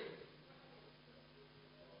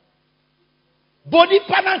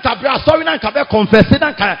 Bonipa Nanka Bra, sorry Nanka Be confessing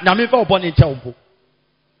Nanka Namiva Boni Chambo.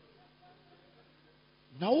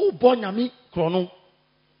 Now Bonami Chrono.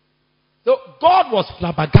 So God was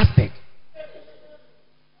flabbergasted.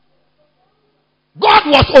 God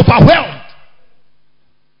was overwhelmed.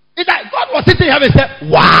 It's like God was sitting here and said,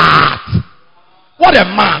 what? What a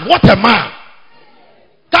man. What a man.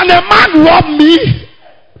 Can a man rob me?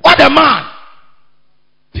 What a man.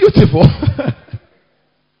 Beautiful.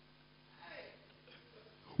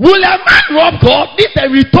 Will a man rob God? This is a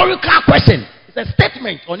rhetorical question. It's a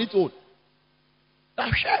statement on its own.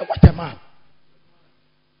 What a man.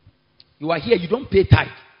 You are here, you don't pay tithe.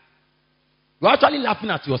 You are actually laughing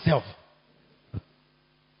at yourself.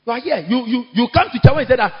 You are here, you come to church and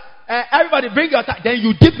say that everybody bring your tithe, then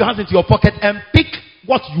you dip your hands into your pocket and pick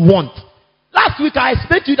what you want. Last week I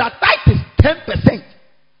explained to you that tithe is 10%.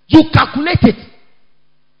 You calculate it.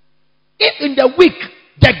 If in the week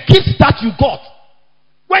the gifts that you got,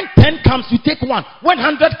 when 10 comes, you take 1. When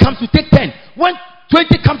 100 comes, you take 10. When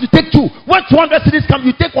 20 comes, you take 2. When 200 cities come,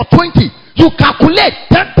 you take 20. You calculate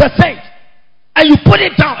 10%. And you put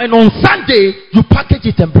it down. And on Sunday, you package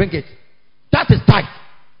it and bring it. That is tithe.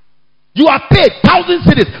 You are paid 1,000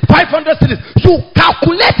 cities, 500 cities. You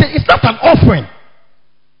calculate it. It's not an offering.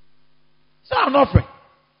 It's not an offering.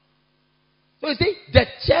 So you see, the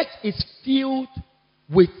church is filled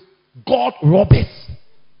with God robbers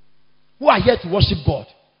who are here to worship God.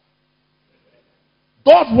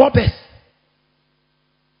 God robbers.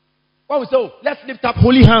 When we say, oh, let's lift up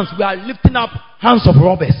holy hands, we are lifting up hands of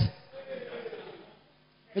robbers.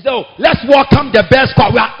 We say, oh, let's welcome the best choir.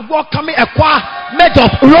 We are welcoming a choir made of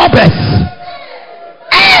robbers.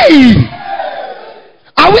 Hey!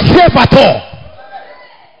 Are we safe at all?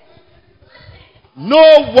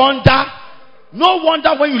 No wonder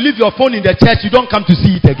when you leave your phone in the church, you don't come to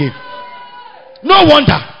see it again. No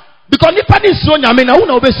wonder. Because nobody is slow. I mean, I won't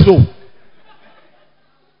always slow.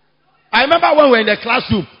 I remember when we were in the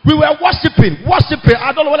classroom, we were worshiping.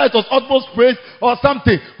 I don't know whether it was utmost praise or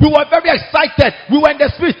something. We were very excited. We were in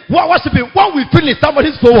the spirit. We were worshiping. When we finished,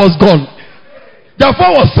 somebody's phone was gone. The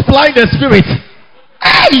phone was supplying the spirit.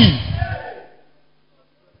 Hey!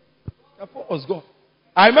 The phone was gone.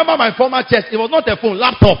 I remember my former church. It was not a phone,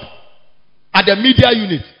 laptop. At the media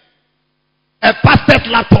unit. A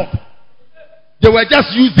pastor's laptop. They were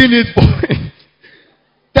just using it for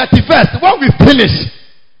 31st. When we finished,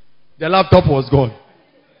 the laptop was gone.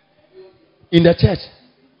 In the church.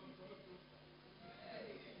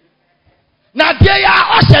 Now they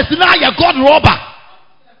are ushers. Now you're God robber.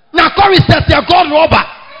 Now choristers, you're God robber.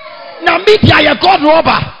 Now media, you're God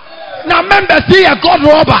robber. Now members, you're God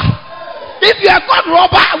robber. If you're God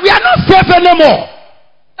robber, we are not safe anymore.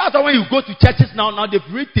 That's why when you go to churches now they've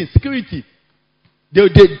written security.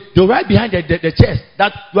 They'll write behind the chest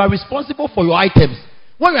that you are responsible for your items.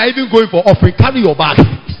 When you are even going for offering, carry your bag.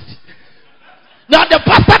 Now the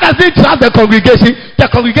pastor doesn't trust the congregation. The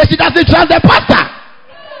congregation doesn't trust the pastor.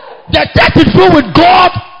 The church is filled with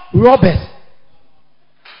God robbers.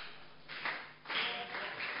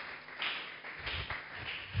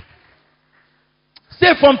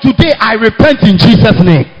 Say from today, I repent in Jesus'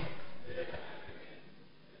 name.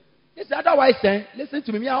 Otherwise, listen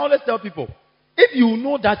to me. I always tell people, if you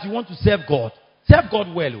know that you want to serve God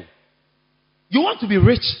well. You want to be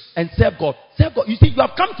rich and serve God. Serve God. You see, you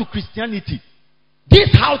have come to Christianity. This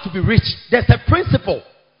how to be rich. There's a principle.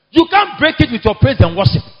 You can't break it with your praise and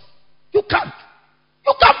worship. You can't.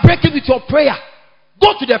 You can't break it with your prayer.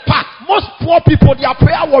 Go to the park. Most poor people, they are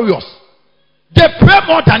prayer warriors. They pray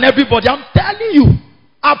more than everybody. I'm telling you.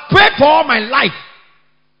 I've prayed for all my life.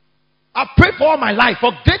 I've prayed for all my life.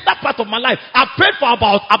 For greater part of my life. I've prayed for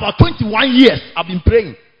about 21 years. I've been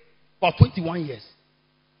praying. For 21 years.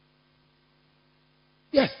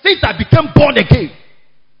 Yes, since I became born again.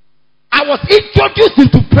 I was introduced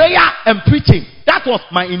into prayer and preaching. That was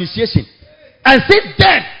my initiation. And since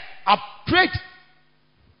then, I've prayed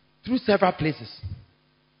through several places.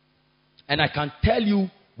 And I can tell you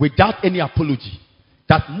without any apology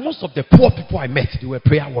that most of the poor people I met, they were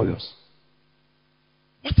prayer warriors.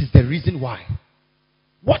 What is the reason why?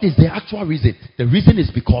 What is the actual reason? The reason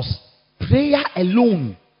is because prayer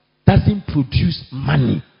alone doesn't produce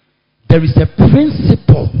money. There is a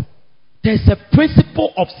principle. There is a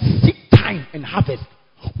principle of seed time and harvest.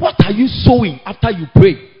 What are you sowing after you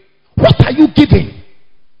pray? What are you giving?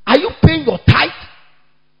 Are you paying your tithe?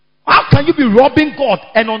 How can you be robbing God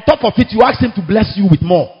and on top of it you ask him to bless you with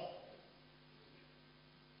more?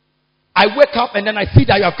 I wake up and then I see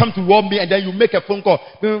that you have come to rob me and then you make a phone call.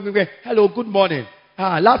 Hello, good morning.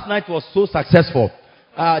 Last night was so successful.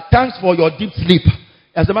 Thanks for your deep sleep.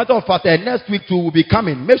 As a matter of fact, next week too will be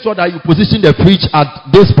coming. Make sure that you position the fridge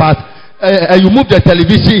at this part. And you move the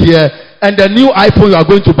television here. And the new iPhone you are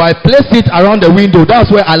going to buy, place it around the window.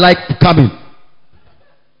 That's where I like coming.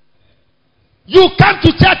 You come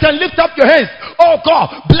to church and lift up your hands. Oh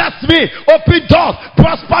God, bless me. Open doors.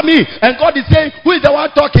 Prosper me. And God is saying, who is the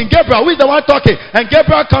one talking? Gabriel. Who is the one talking? And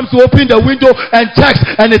Gabriel comes to open the window and checks.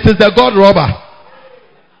 And it is the God robber.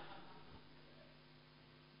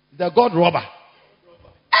 The God robber.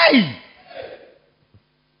 Hey!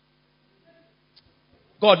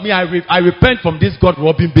 God, me, I repent from this God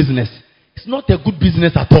robbing business. It's not a good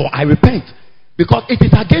business at all. I repent. Because it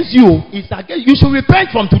is against you. You should repent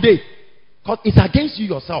from today. Because it's against you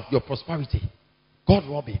yourself, your prosperity. God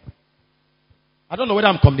robbing. I don't know whether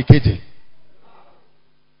I'm communicating.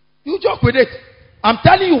 You joke with it. I'm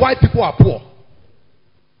telling you why people are poor.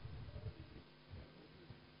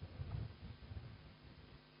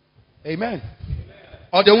 Amen.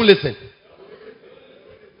 Or they won't listen.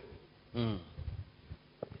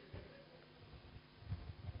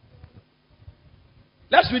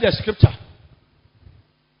 Let's read the scripture.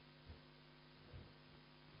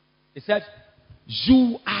 It says,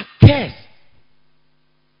 you are cursed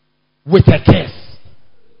with a curse.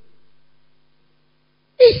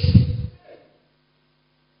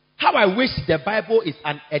 How I wish the Bible is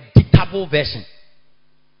an editable version.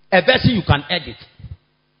 A version you can edit.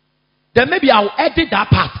 Then maybe I'll edit that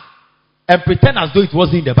part and pretend as though it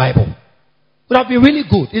wasn't in the Bible. Would have been really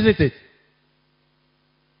good, isn't it?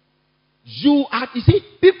 You see,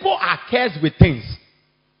 people are cursed with things.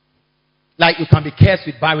 Like you can be cursed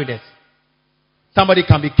with barrenness. Somebody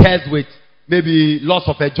can be cursed with maybe loss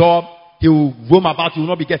of a job. He will roam about, he will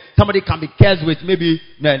not be cursed. Somebody can be cursed with maybe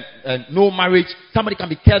no marriage. Somebody can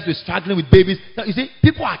be cursed with struggling with babies. Now, you see,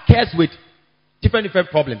 people are cursed with different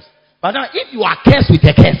problems. But now, if you are cursed with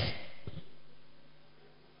a curse,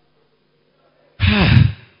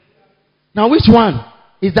 now which one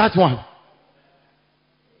is that one?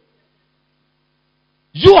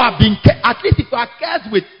 You have been, at least if you are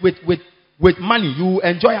cursed with money, you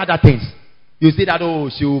enjoy other things. You see that, oh,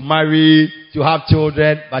 she'll marry, she'll have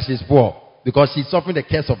children, but she's poor because she's suffering the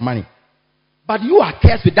curse of money. But you are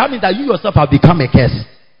cursed with, that means that you yourself have become a curse.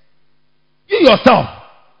 You yourself.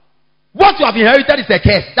 What you have inherited is a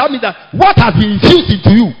curse. That means that what has been infused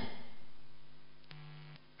into you.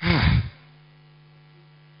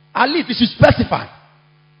 At least you should specify.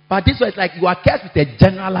 But this was like you are cursed with a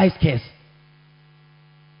generalized curse.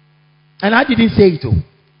 And I didn't say it.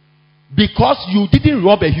 Because you didn't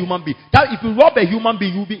rob a human being. That if you rob a human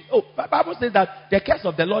being, you'll be. Oh, the Bible says that the curse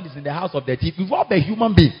of the Lord is in the house of the thief. You rob a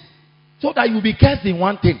human being, so that you'll be cursed in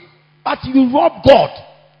one thing. But you rob God,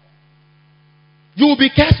 you will be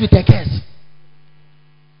cursed with a curse.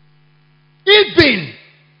 Even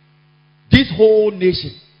this whole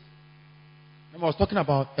nation. I was talking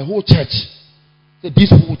about a whole church. This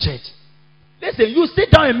whole church. Listen, you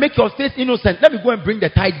sit down and make your face innocent. Let me go and bring the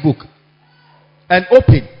tithe book and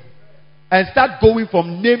open. And start going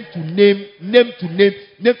from name to name to name,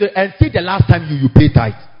 and see the last time you pay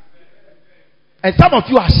tithe. And some of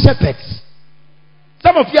you are shepherds.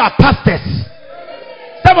 Some of you are pastors.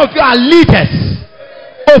 Some of you are leaders,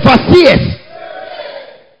 overseers.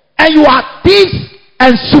 And you are thieves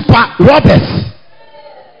and super robbers.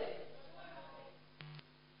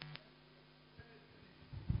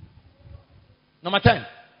 Number 10.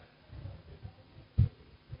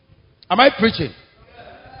 Am I preaching?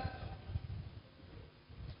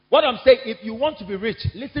 What I'm saying, if you want to be rich,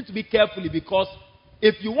 listen to me carefully, because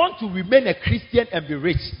if you want to remain a Christian and be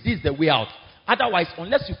rich, this is the way out. Otherwise,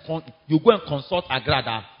 unless you go and consult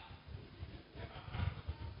Agrada,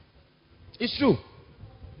 it's true.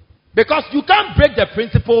 Because you can't break the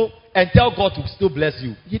principle and tell God to still bless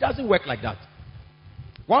you. He doesn't work like that.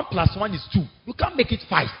 1 + 1 is 2. You can't make it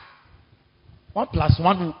 5. 1 +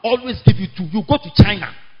 1 will always give you 2. You go to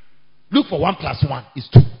China, look for 1 + 1 is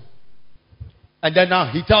 2. And then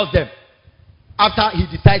now he tells them, after he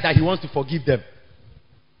decides that he wants to forgive them,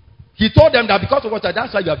 he told them that because of what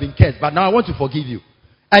that's why you have been cursed, but now I want to forgive you.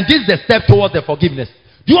 And this is the step towards the forgiveness.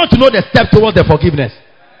 Do you want to know the step towards the forgiveness?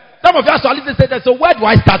 Some of you are listening say that, so where do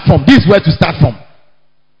I start from? This is where to start from.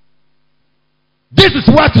 This is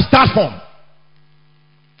where to start from.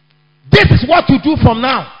 This is what to do from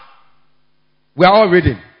now. We are all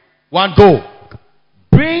reading. 1, go.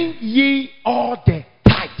 Bring ye all the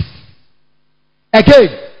tithes. Again.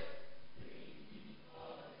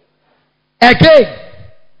 Again.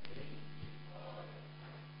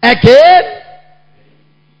 Again.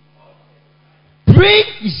 Bring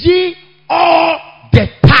ye all the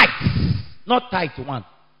tithes. Not tithe 1.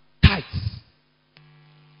 Tithes.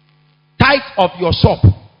 Tithe of your shop.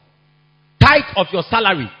 Tithe of your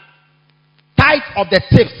salary. Tithe of the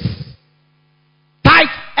tips. Tithe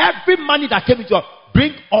every money that came into your.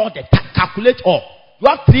 Bring all the tithe. Calculate all. You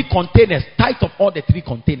have 3 containers. Tithe of all the 3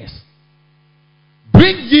 containers.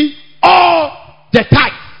 Bring ye all the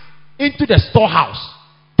tithes into the storehouse,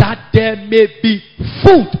 that there may be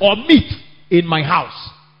food or meat in my house.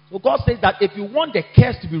 So God says that if you want the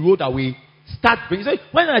curse to be rolled away, start bringing. So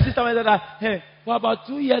when I see somebody that, hey, For about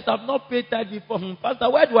 2 years, I've not paid tithe before. Pastor,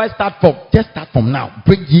 where do I start from? Just start from now.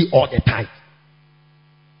 Bring ye all the tithe.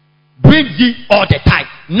 Bring ye all the tithe.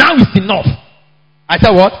 Now is enough. I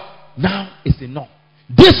said what? Now is enough.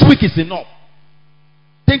 This week is enough.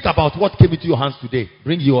 Think about what came into your hands today.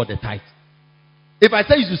 Bring ye all the tithe. If I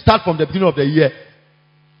say you should start from the beginning of the year,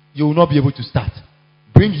 you will not be able to start.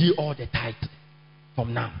 Bring ye all the tithe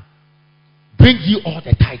from now. Bring ye all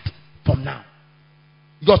the tithe from now.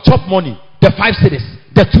 Your chop money, the 5 cities,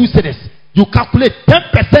 the 2 cities. You calculate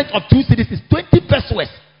 10% of 2 cities is 20 pesos.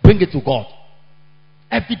 Bring it to God.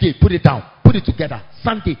 Every day, put it down. Put it together.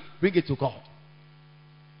 Sunday, bring it to God.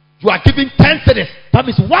 You are giving 10 cities. That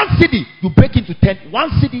means 1 city, you break into 10.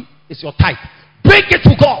 1 city is your tithe. Bring it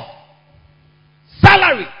to God.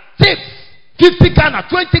 Salary, tips, 50 Ghana,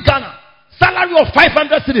 20 Ghana. Salary of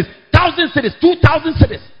 500 cities, 1,000 cities, 2,000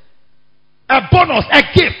 cities. A bonus, a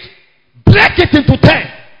gift. Break it into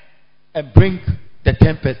 10. And bring the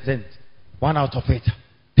 10%. 1 out of it.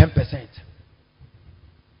 10%.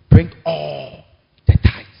 Bring all the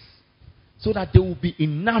tithes. So that there will be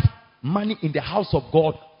enough money in the house of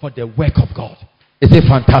God for the work of God. Is it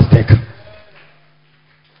fantastic?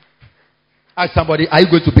 Ask somebody, are you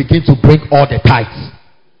going to begin to bring all the tithes?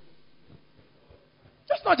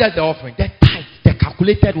 Just not just the offering, the tithe, the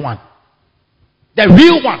calculated one. The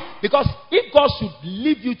real one. Because if God should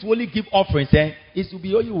leave you to only give offerings, it will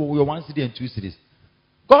be only your 1 city and 2 cities.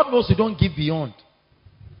 God knows you don't give beyond.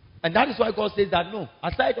 And that is why God says that no,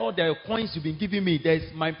 aside all the coins you've been giving me,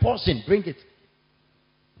 there's my portion. Bring it.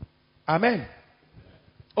 Amen.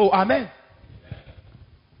 Oh, amen.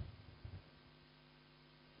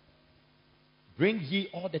 Bring ye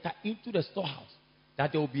all the tithe into the storehouse,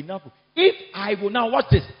 that there will be enough. If I will, now watch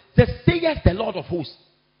this. Says the Lord of hosts,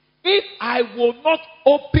 if I will not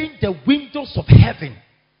open the windows of heaven,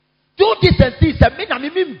 do this and this, that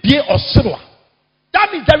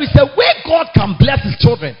means there is a way God can bless his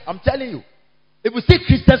children. I'm telling you. If we see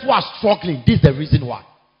Christians who are struggling, this is the reason why.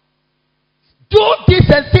 Do this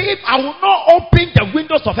and see if I will not open the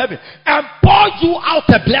windows of heaven and pour you out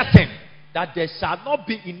a blessing, that there shall not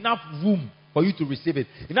be enough room for you to receive it.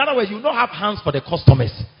 In other words, you will not have hands for the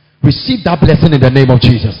customers. Receive that blessing in the name of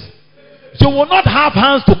Jesus. You will not have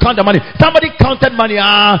hands to count the money. Somebody counted money,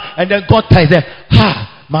 and then God tells them,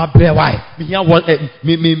 my boy, why? Me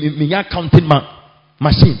counting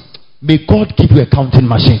machine. May God give you a counting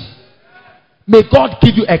machine. May God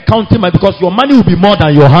give you a counting machine, because your money will be more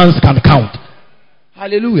than your hands can count.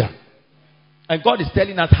 Hallelujah. And God is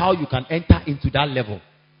telling us how you can enter into that level.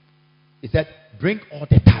 He said, bring all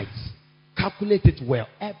the tithes. Calculate it well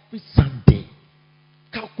every Sunday.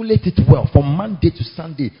 Calculate it well from Monday to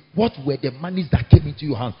Sunday. What were the monies that came into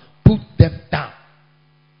your hands? Put them down.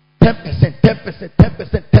 10%, 10%,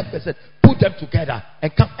 10%, 10%. Put them together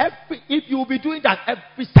and come if you will be doing that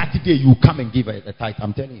every Saturday, you come and give a tithe.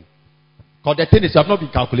 I'm telling you. Because the thing is, you have not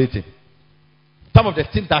been calculating. Some of the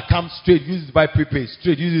things that come straight, use it to buy prepaid,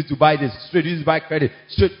 straight, use it to buy this, straight, use it to buy credit,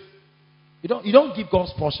 straight. You don't give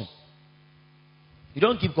God's portion. You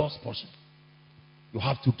don't give God's portion. You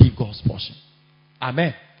have to give God's portion.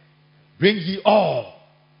 Amen. Bring ye all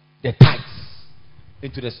the tithes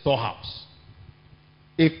into the storehouse.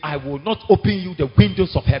 If I will not open you the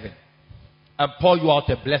windows of heaven and pour you out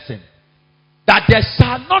a blessing, that there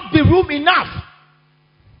shall not be room enough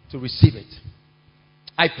to receive it.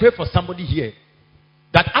 I pray for somebody here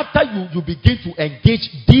that after you begin to engage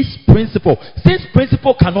this principle, since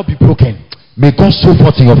principle cannot be broken, may God show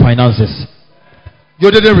forth in your finances.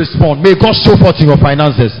 You didn't respond. May God show forth in your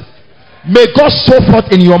finances. May God show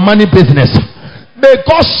forth in your money business. May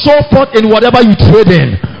God show forth in whatever you trade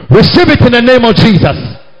in. Receive it in the name of Jesus.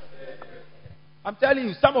 I'm telling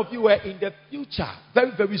you, some of you are in the future,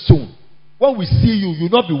 very, very soon. When we see you, you'll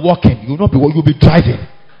not be walking. You'll be driving.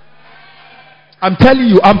 I'm telling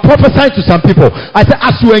you, I'm prophesying to some people. I said,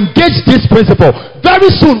 as you engage this principle, very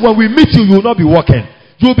soon when we meet you, you will not be walking.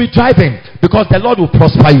 You will be driving, because the Lord will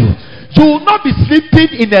prosper you. You will not be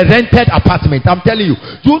sleeping in a rented apartment. I'm telling you.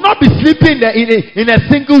 You will not be sleeping in a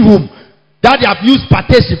single room that they have used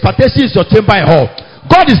partition. Partition is your chamber and hall.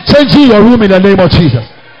 God is changing your room in the name of Jesus.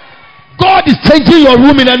 God is changing your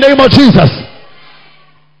room in the name of Jesus.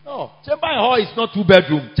 No, chamber and hall is not 2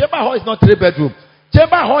 bedroom. Chamber and hall is not 3 bedroom.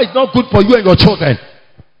 Chamber and hall is not good for you and your children.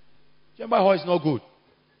 Chamber and hall is not good.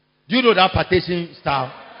 Do you know that partition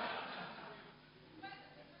style?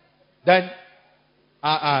 Then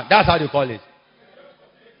that's how they call it.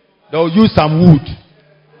 They'll use some wood.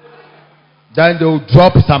 Then they'll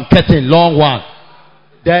drop some curtain, long one.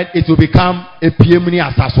 Then it will become a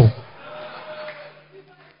PMNI assassin.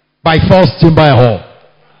 By force, timber and hall.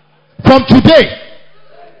 From today,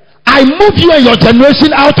 I move you and your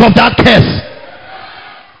generation out of that curse.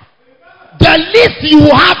 The least you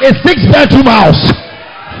will have a 6-bedroom house.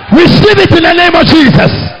 Receive it in the name of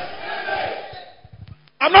Jesus.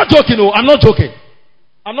 I'm not joking. Oh, I'm not joking.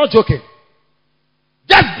 I'm not joking.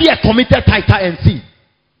 Just be a committed tither and see.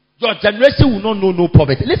 Your generation will not know no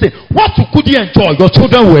poverty. Listen, what you couldn't enjoy, your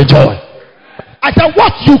children will enjoy. I said,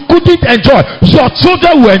 what you couldn't enjoy, your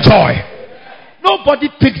children will enjoy. Nobody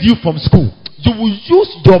picked you from school. You will use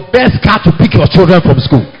your best car to pick your children from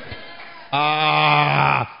school.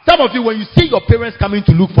 Some of you, when you see your parents coming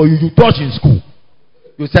to look for you, you dodge in school.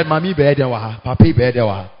 You said, Mommy, be there, Papi, be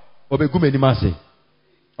there, Obe gume ni mase.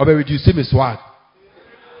 Obe reduce me swag.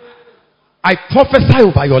 I prophesy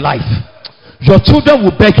over your life. Your children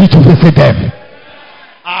will beg you to visit them.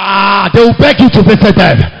 They will beg you to visit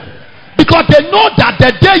them. Because they know that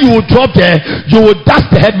the day you will drop there, you will dust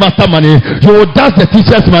the headmaster money, you will dust the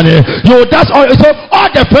teacher's money, you will dust all, so all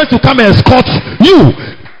the friends will come and escort you.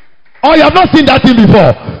 Oh, you have not seen that thing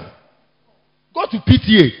before. Go to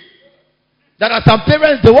PTA. There are some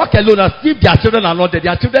parents, they walk alone as if their children are not there.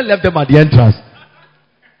 Their children left them at the entrance.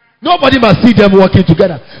 Nobody must see them working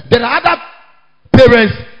together. There are other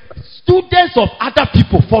parents, students of other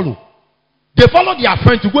people follow. They follow their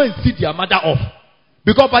friend to go and see their mother off.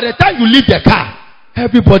 Because by the time you leave the car,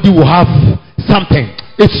 everybody will have something.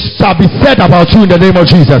 It shall be said about you in the name of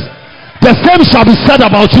Jesus. The same shall be said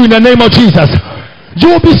about you in the name of Jesus.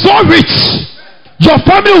 You will be so rich. Your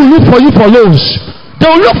family will look for you for loans. They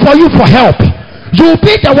will look for you for help. You will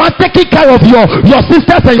be the one taking care of your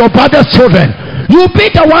sisters and your brother's children. You will be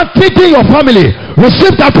the one feeding your family.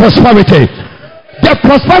 Receive that prosperity. The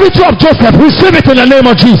prosperity of Joseph, receive it in the name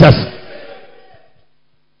of Jesus.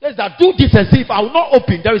 Says that do this and see if I will not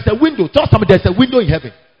open. There is a window. Tell somebody there's a window in heaven.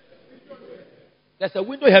 There's a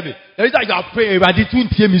window in heaven. There is that you are praying.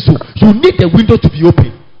 You need the window to be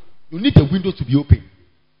open. You need the window to be open.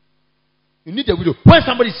 You need the window. When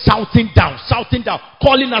somebody is shouting down,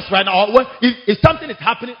 calling us right now, or when, if something is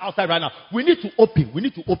happening outside right now, we need to open. We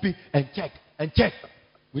need to open and check.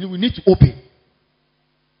 We need to open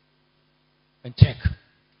and check.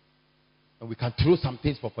 And we can throw some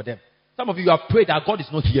things for them. Some of you have prayed that God is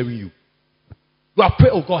not hearing you. You have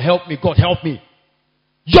prayed, oh God help me, God help me.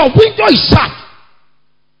 Your window is shut.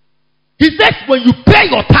 He says when you pay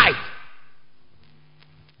your tithe,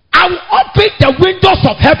 I will open the windows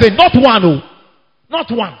of heaven. Not one, oh.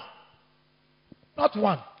 Not one. Not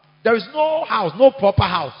one. There is no house, no proper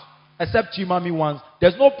house, except Chimami ones.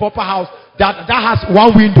 There's no proper house that has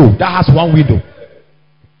one window. That has one window.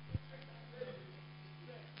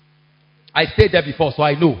 I stayed there before, so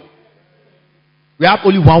I know. We have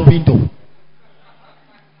only one window.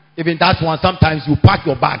 Even that one, sometimes you pack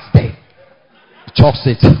your bags there. Chalks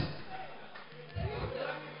it.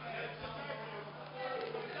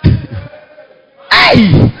 Hey!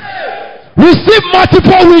 Receive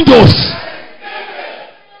multiple windows.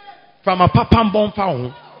 From a papa bomb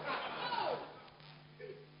found.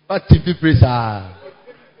 What TV praise?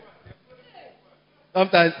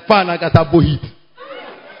 Sometimes fan I got a bohit.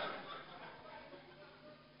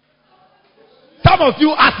 Some of you,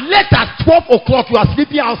 as late as 12 o'clock, you are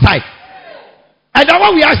sleeping outside. And then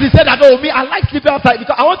when we actually said that, oh, me, I like sleeping outside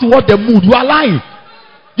because I want to watch the moon. You are lying.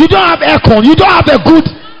 You don't have aircon. You don't have a good.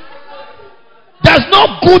 There's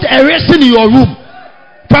no good aeration in your room.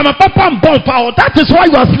 From a papa and bomb power. That is why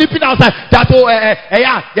you are sleeping outside. That, oh,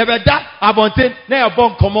 yeah, you have that. Abontain, now your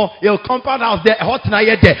bomb come on. Your compound house there, hot night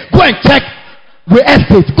there. Go and check with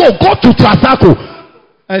estate. Go to Trasaco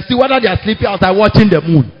and see whether they are sleeping outside watching the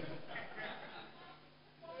moon.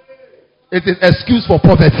 It is excuse for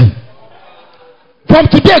poverty. From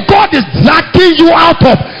today, God is dragging you out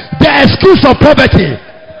of the excuse of poverty.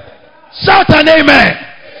 Shout an amen.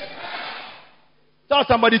 Tell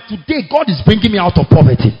somebody, today God is bringing me out of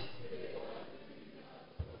poverty.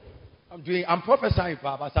 I'm prophesying,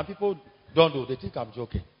 but some people don't know. They think I'm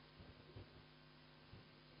joking.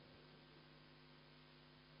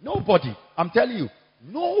 Nobody, I'm telling you,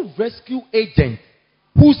 no rescue agent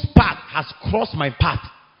whose path has crossed my path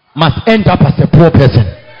must end up as a poor person.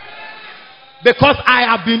 Because I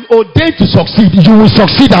have been ordained to succeed. You will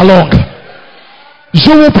succeed along.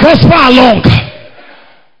 You will prosper along.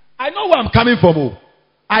 I know where I'm coming from. Oh.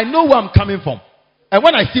 I know where I'm coming from. And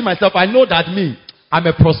when I see myself, I know that I'm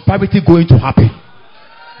a prosperity going to happen.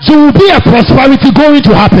 You will be a prosperity going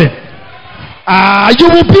to happen. You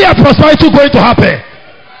will be a prosperity going to happen.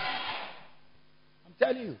 I'm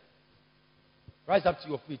telling you. Rise up to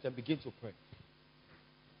your feet and begin to pray.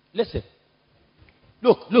 Listen.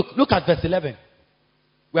 Look at verse 11.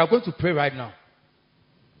 We are going to pray right now.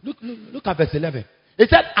 Look at verse 11. He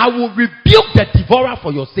said, I will rebuke the devourer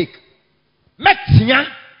for your sake.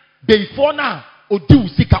 Before now, you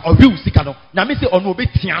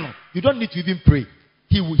don't need to even pray.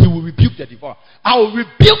 He will rebuke the devourer. I will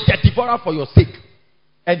rebuke the devourer for your sake.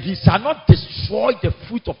 And he shall not destroy the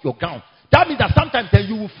fruit of your ground. That means that sometimes then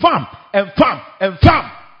you will farm and farm and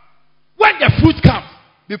farm. When the fruit comes,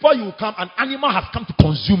 before you come, an animal has come to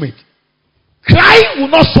consume it. Crying will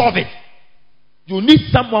not solve it. You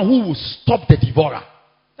need someone who will stop the devourer.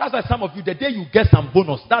 That's why some of you, the day you get some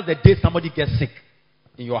bonus, that's the day somebody gets sick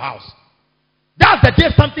in your house. That's the day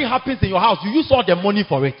something happens in your house. You use all the money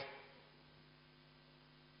for it.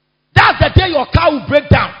 That's the day your car will break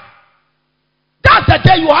down. That's the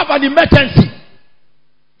day you have an emergency.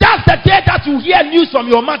 That's the day that you hear news from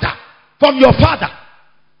your mother, from your father.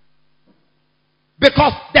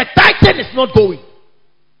 Because the tithing is not going.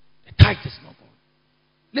 The tithe is not going.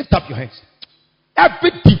 Lift up your hands.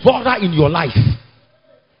 Every devourer in your life,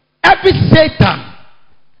 every Satan,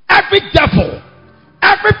 every devil,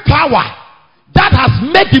 every power that has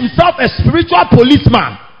made himself a spiritual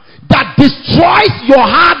policeman that destroys your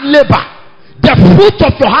hard labor, the fruit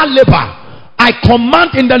of your hard labor, I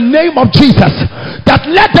command in the name of Jesus that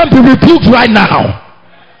let them be rebuked right now.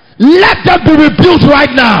 Let them be rebuked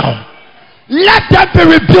right now. Let them be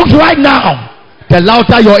rebuked right now. The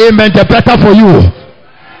louder your amen, the better for you.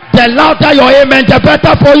 The louder your amen, the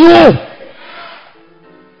better for you.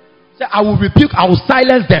 Say, I will rebuke, I will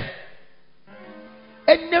silence them.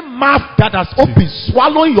 Any mouth that has opened,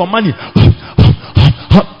 swallowing your money,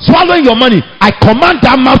 swallowing your money, I command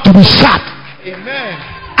that mouth to be shut.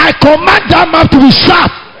 Amen. I command that mouth to be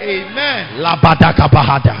shut. Amen.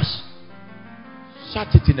 Labadakabahadas.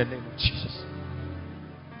 Shut it in the name of Jesus.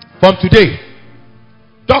 From today,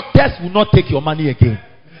 doctors will not take your money again.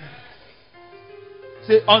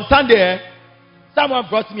 See, on Sunday, someone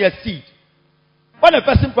brought me a seed. When a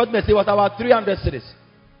person brought me a seed, it was about 300 cedis.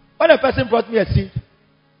 When a person brought me a seed,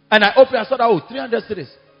 and I opened, I saw that, 300 cedis.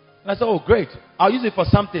 And I said, great. I'll use it for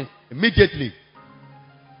something. Immediately,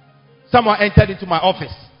 someone entered into my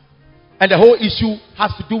office. And the whole issue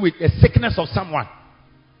has to do with the sickness of someone.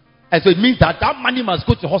 And so it means that money must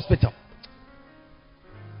go to the hospital.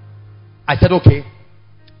 I said, okay.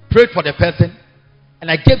 Prayed for the person.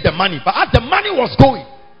 And I gave the money. But as the money was going,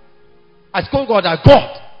 I told God that,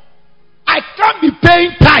 God, I can't be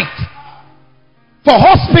paying tithe for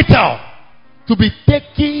hospital to be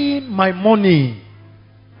taking my money.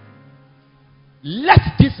 Let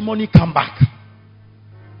this money come back.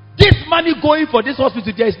 This money going for this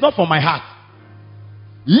hospital there is not for my heart.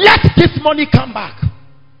 Let this money come back.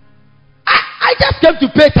 I just came to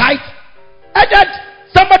pay tithe. And then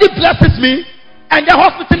somebody blesses me and the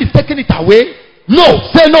hospital is taking it away. No,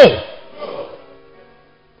 say no.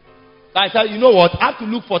 I said, you know what? I have to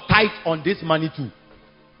look for tithe on this money too.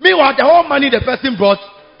 Meanwhile, the whole money the person brought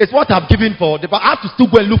is what I've given for. But I have to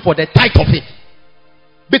still go and look for the tithe of it.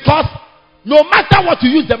 Because no matter what you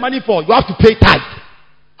use the money for, you have to pay tithe.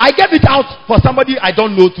 I gave it out for somebody I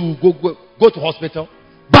don't know to go to hospital.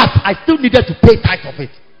 But I still needed to pay tithe of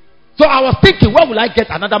it. So I was thinking, where will I get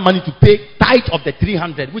another money to pay tithe of the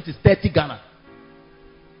 300, which is 30 Ghana?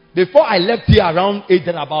 Before I left here around 8,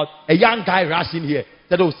 then about a young guy rushed in here.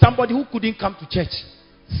 Said, somebody who couldn't come to church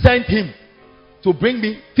sent him to bring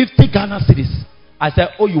me 50 Ghana cedis. I said,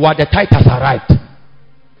 you are the tithe has arrived.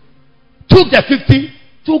 Took the 50,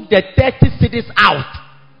 took the 30 cedis out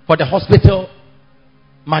for the hospital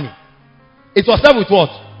money. It was left with what?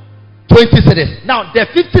 20 cedis. Now the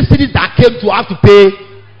 50 cedis that came to have to pay,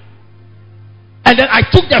 and then I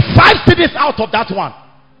took the 5 cedis out of that one,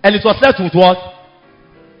 and it was left with what?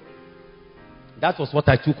 That was what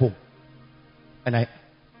I took home, and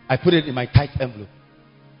I put it in my tithe envelope.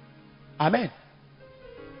 Amen.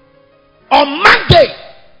 On Monday,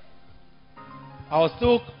 I was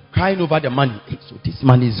still crying over the money. Hey, so this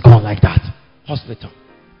money is gone like that. Hospital.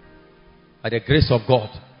 By the grace of God,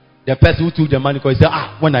 the person who took the money, because he said,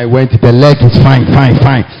 when I went, the leg is fine.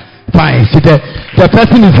 See, the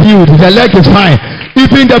person is healed. The leg is fine.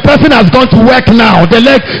 Even the person has gone to work now. The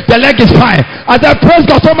leg is fine. I said, praise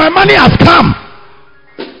God, so my money has come.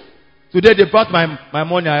 Today they brought my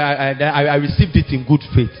money. I received it in good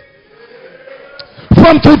faith.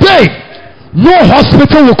 From today, no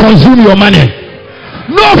hospital will consume your money.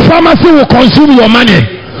 No pharmacy will consume your money.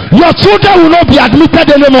 Your children will not be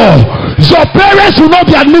admitted anymore. Your parents will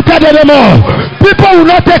not be admitted anymore. People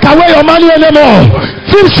will not take away your money anymore.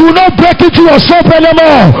 Thieves will not break into your shop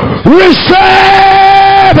anymore.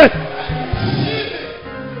 Receive it.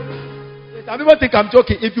 Some people think I'm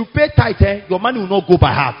joking. If you pay tithe, your money will not go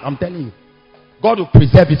by half. I'm telling you. God will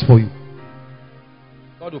preserve it for you.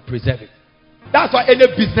 God will preserve it. That's why any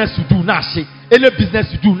business you do, nashi. Any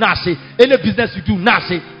business you do, nashi. Any business you do,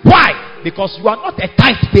 nashi. Why? Because you are not a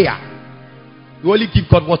tithe payer. You only give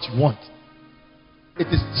God what you want. It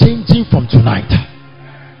is changing from tonight.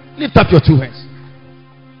 Lift up your two hands.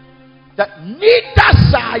 That neither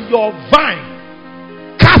shall your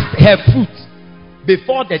vine cast her fruit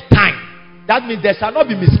before the time. That means there shall not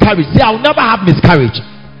be miscarriage. Say, I will never have miscarriage.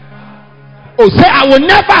 Oh, say, I will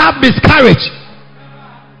never have miscarriage.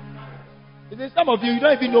 Some of you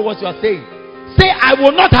don't even know what you are saying. Say, I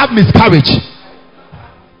will not have miscarriage.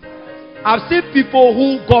 I've seen people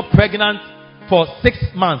who got pregnant for 6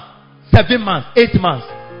 months, 7 months, 8 months,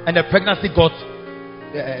 and the pregnancy got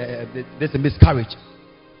there's a miscarriage.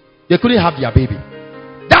 They couldn't have their baby.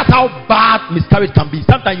 That's how bad miscarriage can be.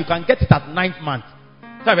 Sometimes you can get it at 9th month.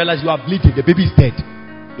 So I realize you are bleeding, the baby is dead.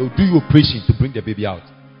 They'll do you operation to bring the baby out.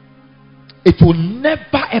 It will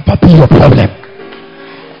never ever be your problem.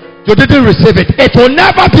 You didn't receive it. It will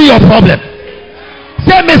never be your problem.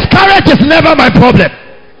 Say, miscarriage is never my problem.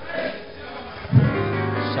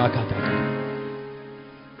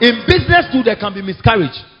 In business too, there can be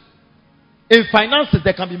miscarriage. In finances,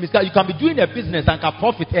 there can be miscarriage. You can be doing a business and can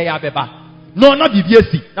profit. No, not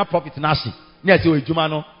BBSC, not profit. Nashi. Yes, you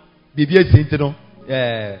Jumano. BBSC,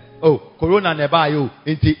 Corona never.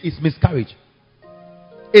 It's miscarriage.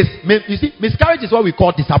 You see, miscarriage is what we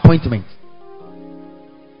call disappointment.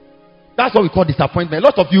 That's what we call disappointment. A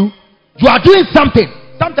lot of you are doing something.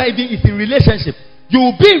 Sometimes even it's in relationship. You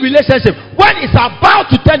will be in relationship. When it's about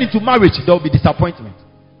to turn into marriage, there will be disappointment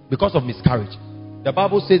because of miscarriage. The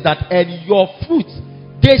Bible says that, and your fruits,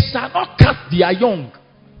 they shall not cast their young.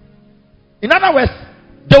 In other words,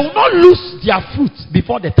 they will not lose their fruit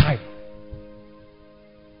before the time.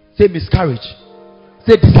 Say miscarriage.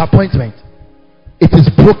 Say disappointment. It is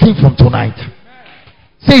broken from tonight.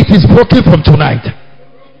 Say it is broken from tonight.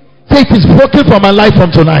 Say it is broken from my life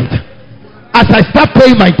from tonight. As I start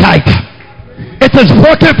paying my tithe, it is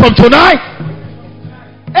broken from tonight.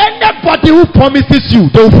 Anybody who promises you,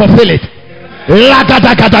 they will fulfill it. Anyone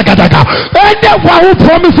who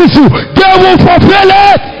promises you, they will fulfill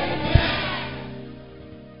it.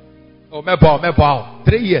 Oh, Mebo,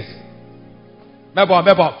 3 years.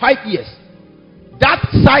 Mebo, 5 years. That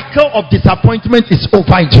cycle of disappointment is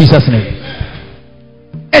over in Jesus' name.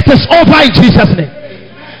 It is over in Jesus' name.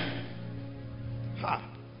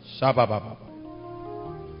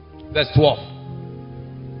 Verse 12.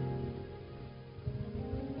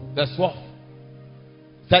 Verse 12.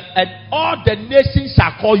 That and all the nations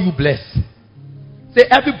shall call you blessed. Say,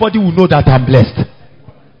 everybody will know that I'm blessed.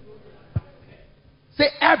 Say,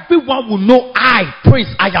 everyone will know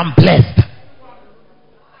Prince, I am blessed.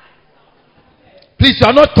 Please, you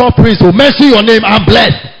are not top Prince. So mention your name. I'm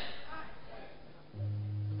blessed.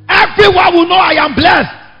 Everyone will know I am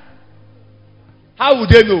blessed. How would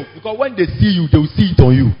they know? Because when they see you, they will see it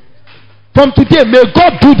on you. From today, may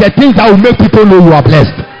God do the things that will make people know you are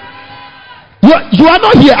blessed. You are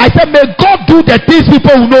not here. I said, may God do the things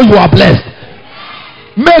people will know you are blessed.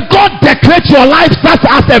 May God decorate your life such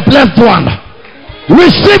as a blessed one.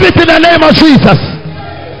 Receive it in the name of Jesus.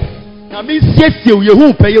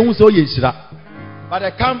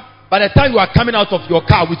 By the time you are coming out of your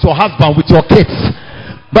car with your husband, with your kids,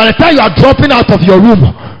 by the time you are dropping out of your room,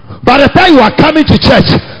 by the time you are coming to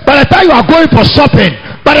church, by the time you are going for shopping,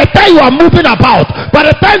 by the time you are moving about, by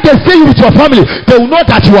the time they see you with your family, they will know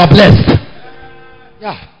that you are blessed.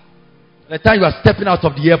 Yeah. By the time you are stepping out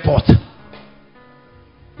of the airport,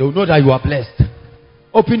 they will know that you are blessed.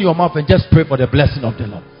 Open your mouth and just pray for the blessing of the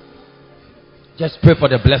Lord. Just pray for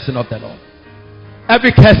the blessing of the Lord.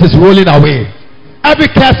 Every curse is rolling away. Every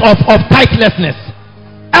curse of tithelessness.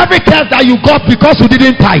 Every curse that you got because you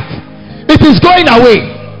didn't tithe, it is going away.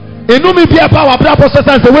 Enumi be power bra process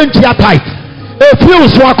and say when tia tithe. Every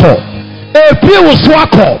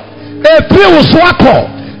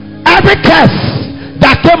curse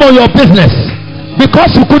that came on your business because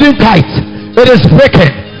you couldn't tithe, it is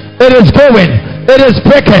breaking. It is going. It is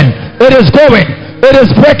breaking. It is going. It is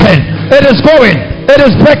breaking. It is going. It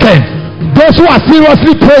is breaking. Those who are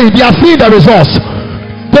seriously praying, they are seeing the results.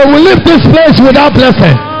 They will leave this place without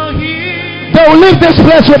blessing. They will leave this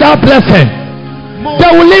place without blessing.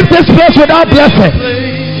 They will leave this place without blessing.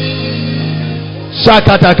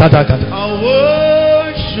 Shakata kata kata. I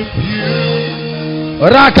worship you.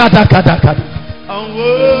 Rakata kata kata. I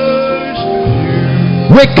worship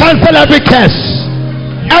you. We cancel every curse,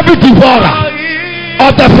 every devourer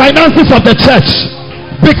of the finances of the church.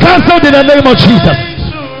 Be cancelled in the name of Jesus.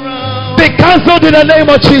 Be cancelled in the name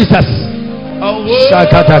of Jesus.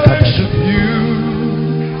 Shakata kata.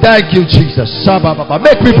 Thank you, Jesus.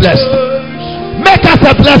 Make me blessed. Make us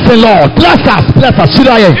a blessing, Lord. Bless us. Bless us.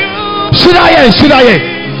 Shiraye. Shiraye. Shiraye.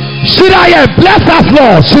 Shiraye. Bless us,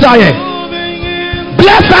 Lord. Shiraye.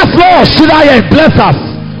 Bless us, Lord. Shiraye. Bless us.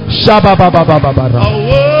 Shaba baba baba baba. I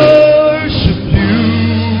worship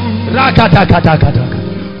you. Rakata kata kata.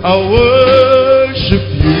 I worship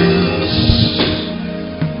you.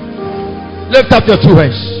 Lift up your two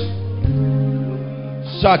hands.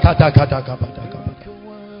 Shakata kata kata kata.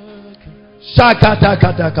 Shakata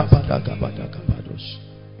kata kata kata kata.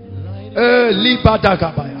 Libada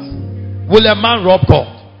kabaya. Will a man rob God?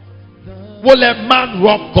 Will a man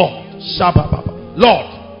rob God? Shabba. Lord,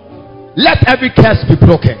 let every curse be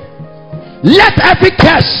broken. Let every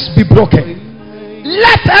curse be broken.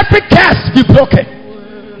 Let every curse be broken.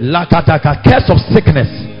 Lakataka, curse of sickness,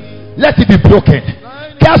 let it be broken.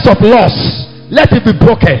 Curse of loss, let it be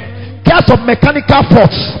broken. Curse of mechanical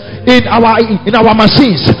faults in our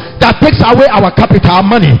machines that takes away our capital, our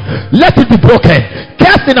money, let it be broken.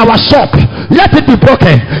 Curse in our shop, let it be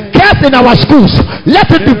broken. Curse in our schools, let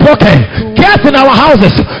it be broken. Curse in our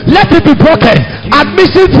houses, let it be broken.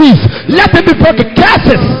 Admission fees, let it be broken.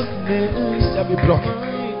 Curses, let it be broken.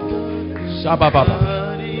 Shabba.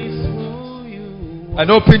 And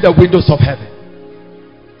open the windows of heaven.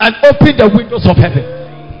 And open the windows of heaven.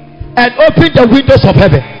 And open the windows of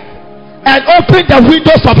heaven. And open the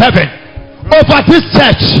windows of heaven over this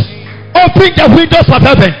church. Open the windows of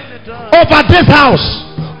heaven over this house.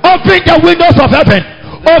 Open the windows of heaven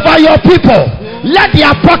over your people. Let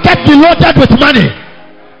their pocket be loaded with money.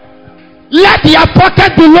 Let their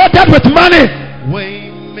pocket be loaded with money.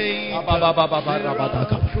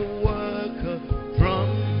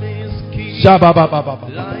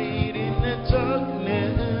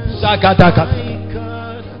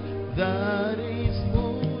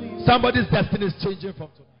 Somebody's destiny is changing from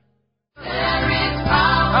tonight. There is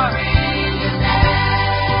power in your name.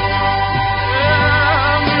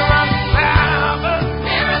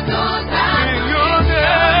 Miracles happen in your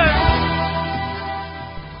name.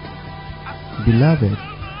 Beloved,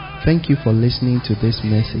 thank you for listening to this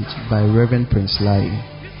message by Reverend Prince Lai.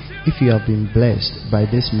 If you have been blessed by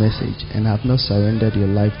this message and have not surrendered your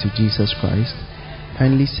life to Jesus Christ,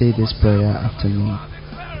 kindly say this prayer after me.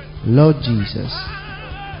 Lord Jesus,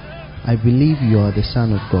 I believe you are the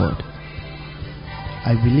Son of God.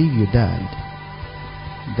 I believe you died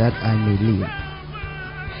that I may live.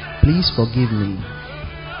 Please forgive me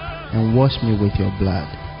and wash me with your blood.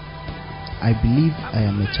 I believe I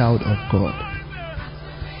am a child of God.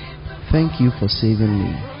 Thank you for saving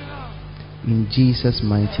me. In Jesus'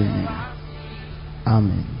 mighty name.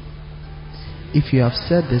 Amen. If you have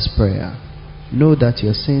said this prayer, know that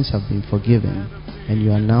your sins have been forgiven and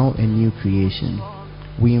you are now a new creation.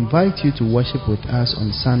 We invite you to worship with us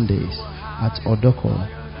on Sundays at Odoko,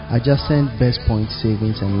 adjacent Best Point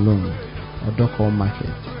Savings and Loan, Odoko Market.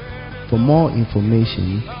 For more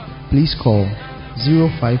information, please call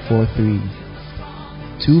 0543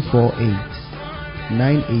 248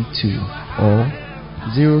 982 or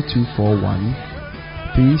 0241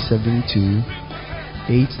 372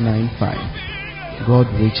 895. God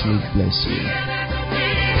richly bless you.